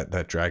watch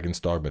that Dragon's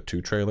Dogma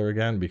 2 trailer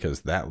again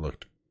because that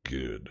looked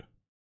good.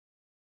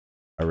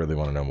 I really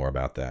want to know more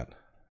about that.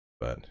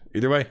 But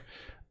either way,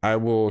 I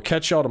will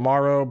catch y'all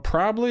tomorrow.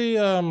 Probably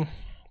I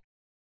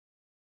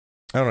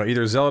don't know,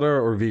 either Zelda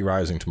or V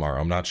Rising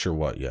tomorrow. I'm not sure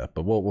what yet,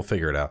 but we'll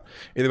figure it out.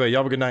 Either way, y'all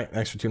have a good night.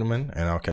 Thanks for tuning in, and I'll catch